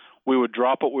signal, we would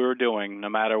drop what we were doing, no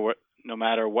matter what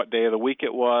day of the week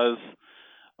it was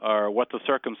or what the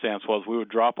circumstance was. We would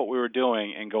drop what we were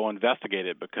doing and go investigate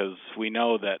it, because we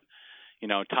know that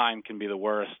time can be the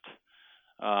worst.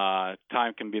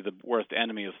 Time can be the worst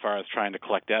enemy as far as trying to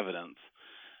collect evidence.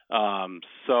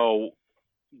 So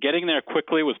getting there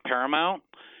quickly was paramount,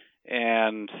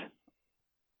 and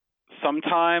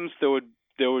sometimes there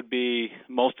would be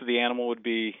most of the animal would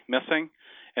be missing,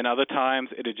 and other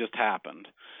times it had just happened.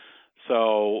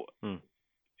 So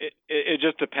it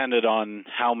just depended on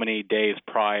how many days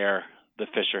prior the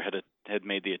fisher had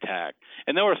made the attack.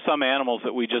 And there were some animals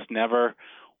that we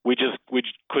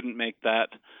couldn't make that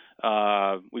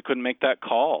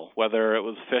call, whether it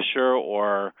was fisher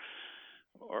or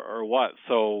what.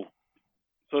 So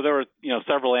there were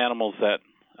several animals that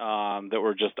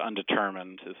were just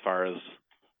undetermined as far as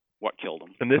what killed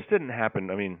them. And this didn't happen.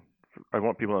 I mean, I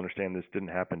want people to understand this didn't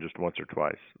happen just once or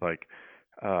twice. Like,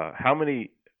 how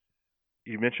many?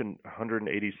 You mentioned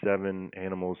 187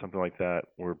 animals, something like that,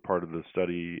 were part of the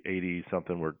study. 80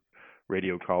 something were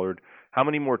radio collared. How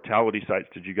many mortality sites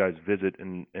did you guys visit,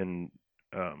 and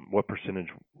what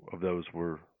percentage of those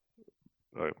were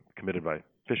committed by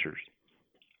fishers?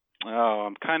 Oh,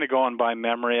 I'm kind of going by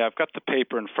memory. I've got the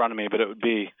paper in front of me, but it would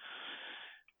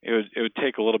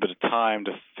take a little bit of time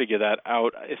to figure that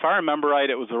out. If I remember right,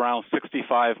 it was around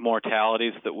 65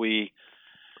 mortalities that we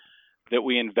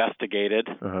investigated.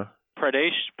 Uh-huh.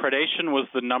 Predation was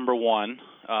the number one.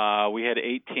 We had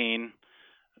 18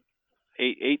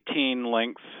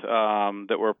 lynx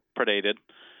that were predated,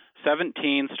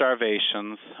 17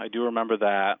 starvations. I do remember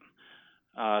that.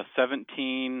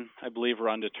 17, I believe, were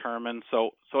undetermined.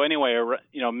 So anyway,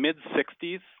 mid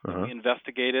 60s we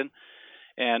investigated,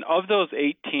 and of those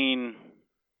 18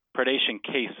 predation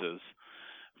cases,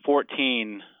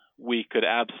 14 we could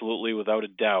absolutely, without a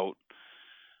doubt,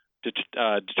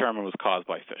 determine was caused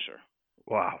by fisher.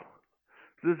 Wow.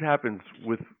 So this happens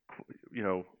with,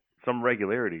 some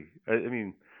regularity. I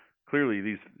mean, clearly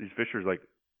these fishers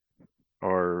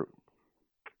are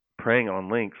preying on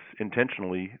lynx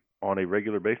intentionally on a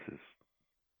regular basis.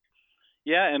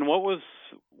 Yeah, and what was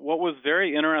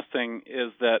very interesting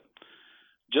is that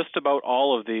just about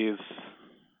all of these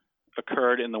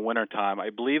occurred in the wintertime. I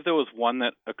believe there was one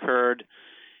that occurred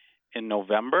in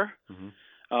November. Mm-hmm.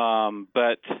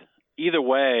 But either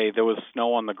way, there was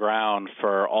snow on the ground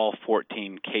for all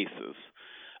 14 cases.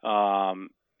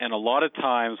 And a lot of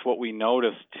times what we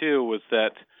noticed, too, was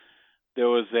that there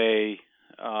was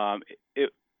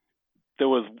there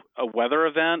was a weather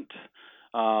event,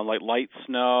 like light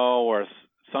snow or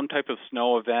some type of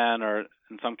snow event, or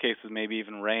in some cases maybe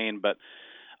even rain. But,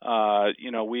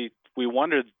 we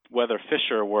wondered whether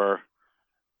fisher were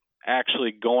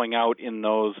actually going out in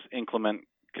those inclement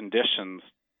conditions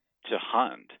to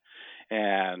hunt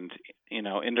and,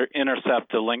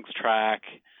 intercept the lynx track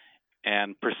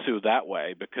and pursue that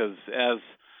way. Because as,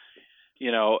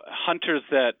 hunters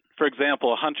that, for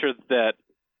example, a hunter that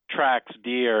tracks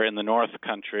deer in the North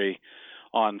Country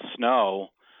on snow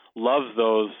loves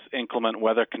those inclement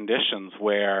weather conditions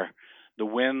where the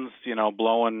wind's,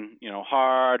 blowing,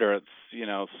 hard, or it's,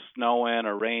 snowing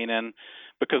or raining,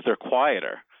 because they're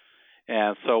quieter.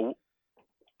 And so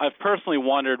I've personally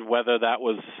wondered whether that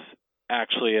was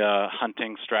actually a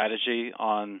hunting strategy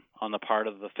on the part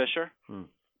of the fisher.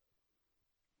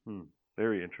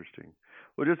 Very interesting.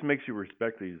 Well, it just makes you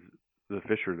respect the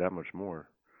fisher that much more.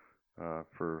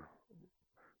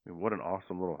 What an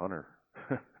awesome little hunter.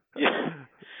 Yeah,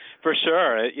 for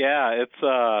sure. Yeah, it's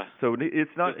so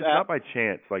it's not by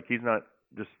chance. Like,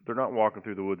 they're not walking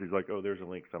through the woods. He's like, oh, there's a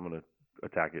lynx, I'm going to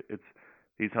attack it.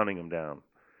 He's hunting them down.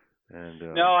 And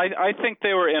no, I think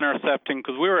they were intercepting,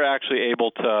 because we were actually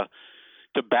able to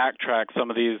backtrack some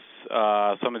of these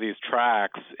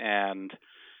tracks, and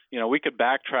we could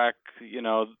backtrack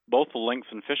both the lynx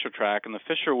and fisher track, and the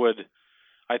fisher would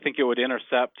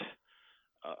intercept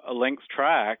a lynx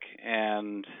track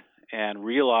and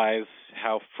realize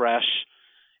how fresh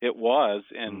it was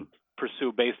and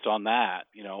pursue based on that,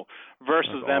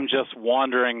 versus them just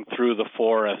wandering through the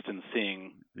forest and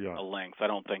seeing a lynx. I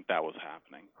don't think that was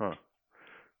happening. Huh.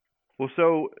 Well,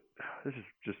 so this has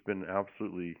just been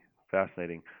absolutely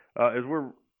fascinating. As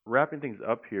we're wrapping things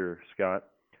up here, Scott,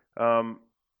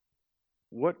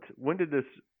 when did this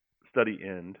study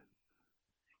end?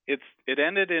 It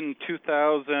ended in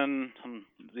 2000,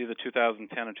 either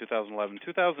 2010 or 2011.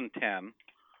 2010.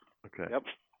 Okay. Yep.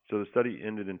 So the study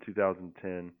ended in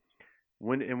 2010.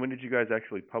 When did you guys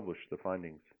actually publish the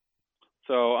findings?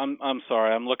 So I'm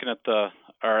sorry, I'm looking at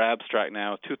our abstract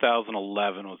now.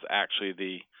 2011 was actually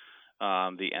the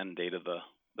end date of the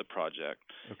project.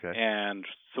 Okay. And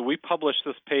so we published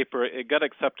this paper. It got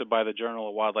accepted by the Journal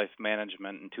of Wildlife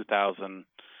Management in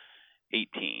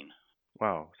 2018.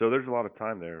 Wow. So there's a lot of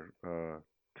time there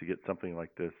to get something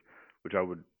like this, which I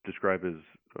would describe as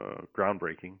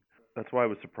groundbreaking. That's why I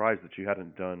was surprised that you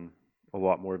hadn't done a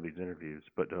lot more of these interviews.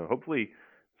 But hopefully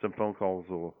some phone calls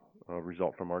will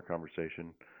result from our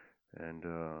conversation, and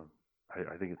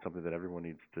I think it's something that everyone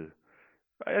needs to.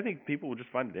 I think people will just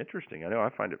find it interesting. I know I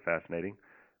find it fascinating.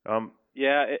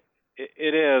 Yeah,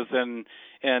 it is,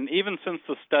 and even since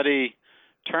the study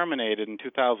terminated in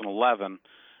 2011,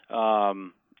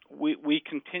 we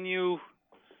continue.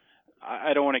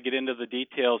 I don't want to get into the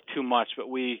details too much, but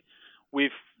we've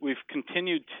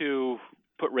continued to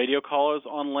put radio collars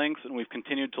on lynx, and we've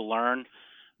continued to learn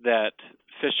that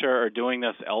fisher are doing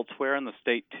this elsewhere in the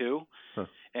state too. Huh.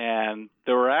 And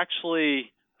there were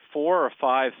actually 4 or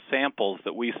 5 samples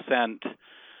that we sent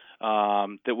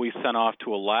off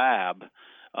to a lab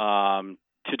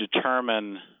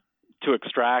to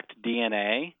extract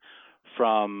DNA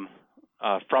from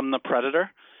the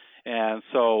predator. And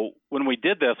so when we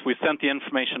did this, we sent the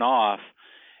information off,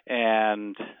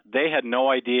 and they had no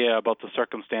idea about the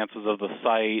circumstances of the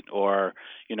site or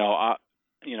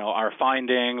our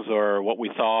findings or what we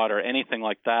thought or anything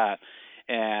like that.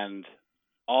 And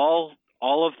all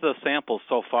of the samples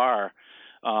so far,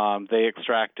 they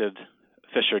extracted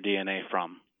fisher DNA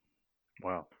from.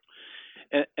 Wow.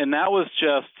 And that was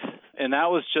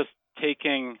just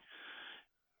taking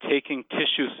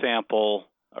tissue sample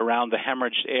around the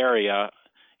hemorrhaged area,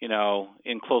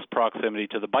 in close proximity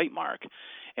to the bite mark,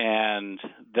 and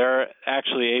they're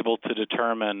actually able to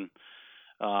determine,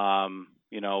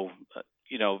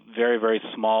 very, very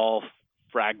small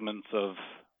fragments of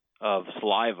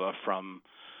saliva from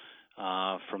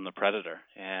the predator,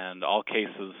 and all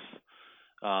cases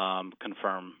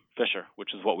confirm fisher,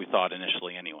 which is what we thought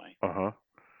initially anyway.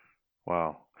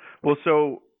 Wow. Well,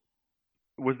 so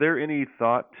was there any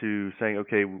thought to saying,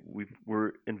 okay,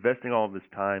 we're investing all of this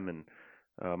time and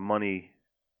money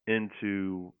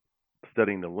into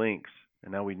studying the lynx,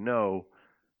 and now we know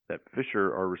that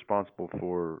fisher are responsible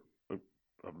for a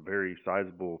very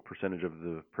sizable percentage of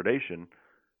the predation.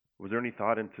 Was there any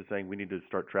thought into saying we need to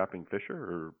start trapping fisher,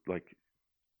 or like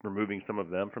removing some of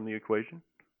them from the equation?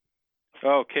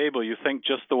 Oh, Cable, you think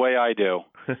just the way I do.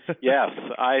 Yes,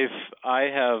 I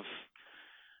have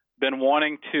been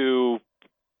wanting to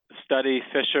study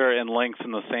fisher and lynx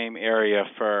in the same area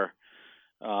for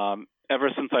ever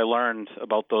since I learned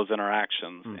about those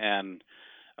interactions, and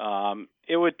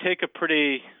it would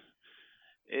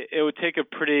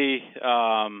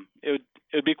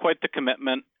be quite the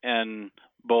commitment, and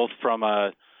both from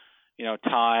a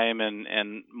time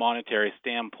and monetary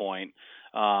standpoint,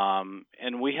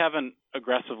 and we haven't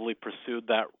aggressively pursued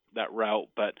that route,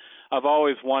 but I've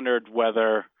always wondered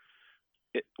whether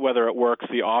it works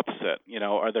the opposite.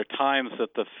 Are there times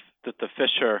that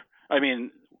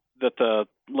the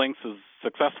lynx is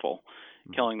successful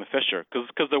killing the fisher?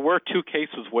 Because there were 2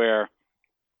 cases where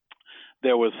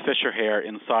there was fisher hair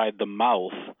inside the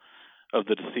mouth of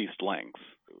the deceased lynx.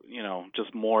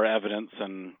 Just more evidence,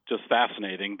 and just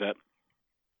fascinating that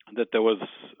there was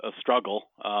a struggle.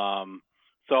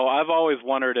 So I've always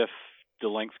wondered if the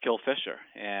lynx kill fisher,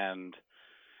 and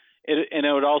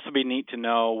it would also be neat to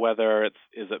know whether is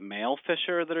it male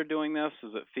fisher that are doing this?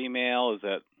 Is it female? Is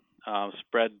it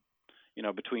spread,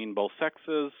 between both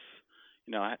sexes?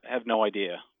 I have no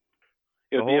idea.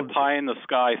 It would be a pie in the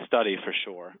sky study for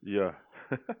sure. Yeah.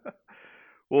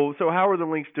 Well, so how are the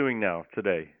lynx doing now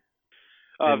today?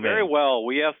 Very well.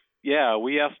 We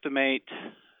estimate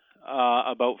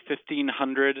about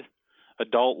 1,500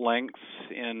 adult lynx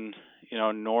in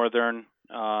northern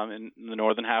in the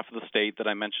northern half of the state that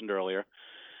I mentioned earlier,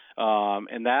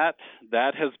 and that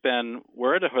has been,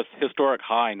 we're at a historic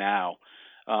high now.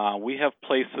 We have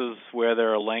places where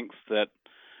there are lynx that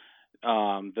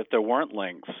there weren't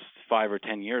lynx 5 or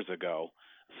 10 years ago.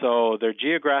 So their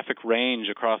geographic range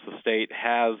across the state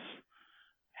has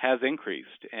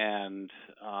increased, and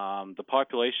the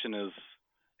population is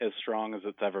as strong as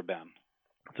it's ever been.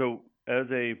 So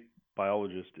as a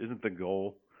biologist, isn't the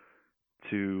goal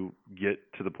to get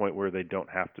to the point where they don't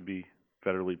have to be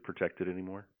federally protected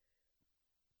anymore?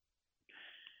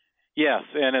 Yes,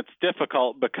 and it's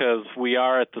difficult because we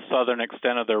are at the southern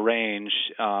extent of their range,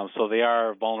 so they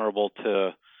are vulnerable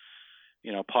to,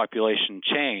 population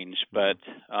change. But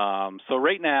so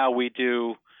right now we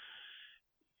do,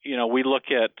 we look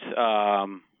at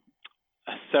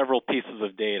several pieces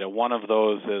of data. One of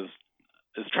those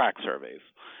is track surveys.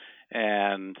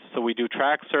 And so we do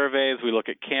track surveys, we look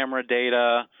at camera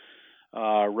data,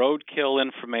 roadkill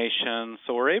information.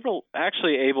 So we're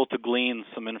actually able to glean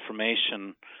some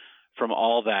information from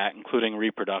all that, including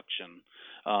reproduction.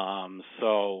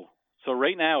 So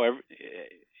right now,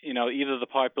 either the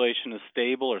population is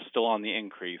stable or still on the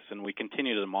increase, and we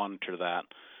continue to monitor that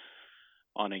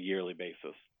on a yearly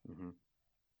basis. Mm-hmm.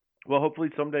 Well, hopefully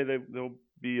someday they'll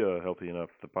be healthy enough.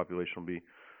 The population will be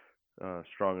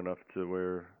strong enough to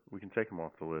where we can take them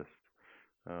off the list.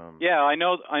 Yeah, I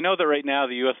know that right now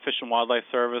the U.S. Fish and Wildlife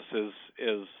Service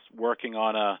is working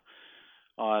on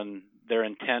their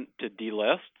intent to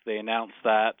delist. They announced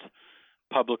that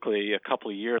publicly a couple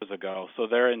of years ago. So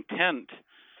their intent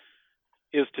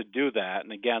is to do that.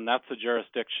 And again, that's a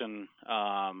jurisdiction,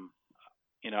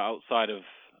 outside of.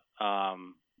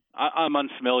 I'm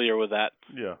unfamiliar with that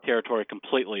territory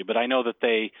completely, but I know that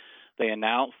they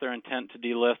announced their intent to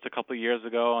delist a couple of years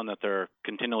ago, and that they're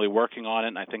continually working on it.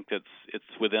 And I think it's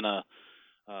within a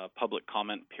public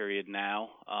comment period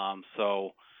now.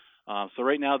 So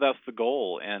right now that's the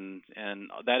goal, and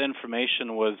that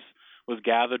information was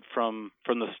gathered from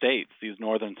the states, these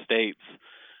northern states,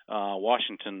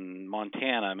 Washington,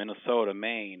 Montana, Minnesota,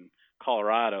 Maine,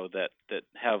 Colorado, that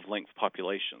have lynx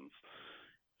populations.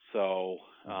 So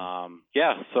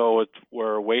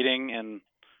we're waiting, and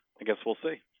I guess we'll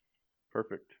see.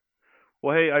 Perfect.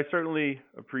 Well, hey, I certainly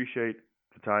appreciate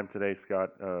the time today, Scott.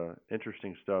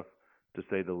 Interesting stuff, to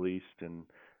say the least. And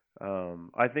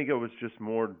I think I was just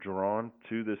more drawn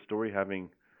to this story, having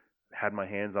had my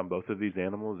hands on both of these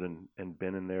animals and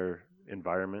been in their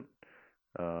environment.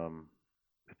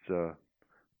 It's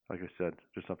like I said,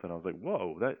 just something I was like,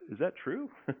 whoa, is that true?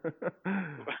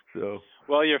 So.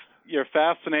 Well, your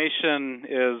fascination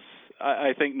is,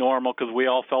 I think, normal, because we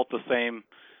all felt the same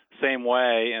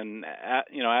way, and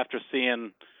after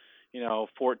seeing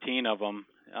 14 of them,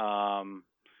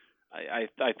 I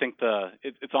think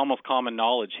it's almost common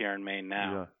knowledge here in Maine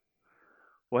now. Yeah.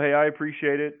 Well, hey, I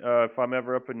appreciate it. If I'm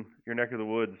ever up in your neck of the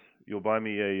woods, you'll buy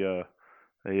me a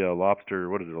lobster.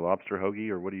 What is it? A lobster hoagie,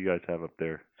 or what do you guys have up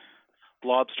there?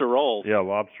 Lobster roll. Yeah,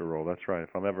 lobster roll. That's right. If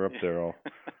I'm ever up there,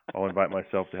 I'll invite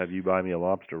myself to have you buy me a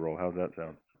lobster roll. How's that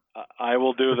sound? I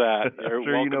will do that. You're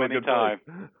sure welcome anytime.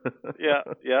 Yeah.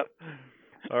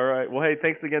 All right. Well, hey,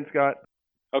 thanks again, Scott.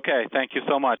 Okay, thank you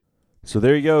so much. So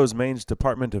there he goes, Maine's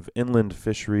Department of Inland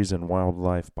Fisheries and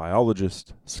Wildlife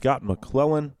biologist Scott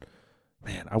McClellan.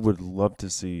 Man, I would love to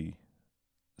see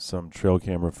some trail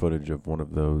camera footage of one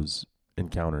of those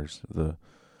encounters. The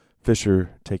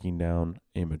fisher taking down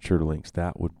a mature lynx.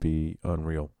 That would be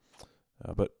unreal.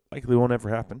 But likely won't ever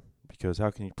happen, because how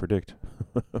can you predict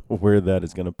where that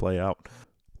is going to play out?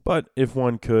 But if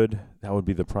one could, that would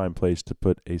be the prime place to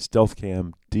put a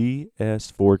StealthCam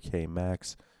DS4K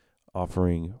Max,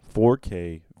 offering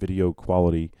 4K video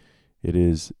quality. It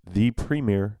is the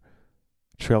premier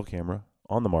trail camera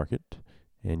on the market,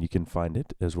 and you can find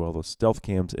it, as well as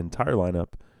StealthCam's entire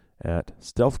lineup, at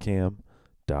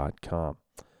stealthcam.com.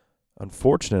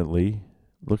 Unfortunately,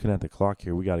 looking at the clock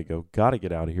here, we got to go. Got to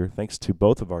get out of here. Thanks to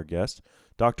both of our guests,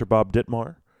 Dr. Bob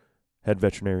Dittmar, head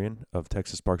veterinarian of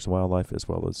Texas Parks and Wildlife, as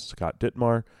well as Scott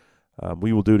Dittmar.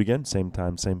 We will do it again, same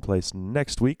time, same place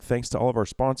next week. Thanks to all of our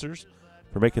sponsors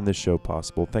for making this show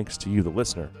possible. Thanks to you, the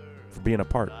listener, for being a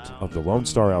part of the Lone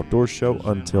Star Outdoors Show.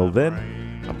 Until then,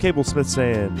 I'm Cable Smith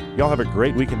saying, y'all have a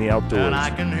great week in the outdoors. And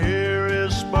I can hear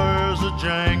his spurs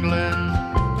a-jangling,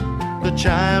 the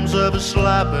chimes of his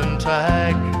slapping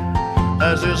tag,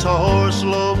 as his horse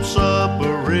lopes up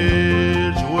a ridge.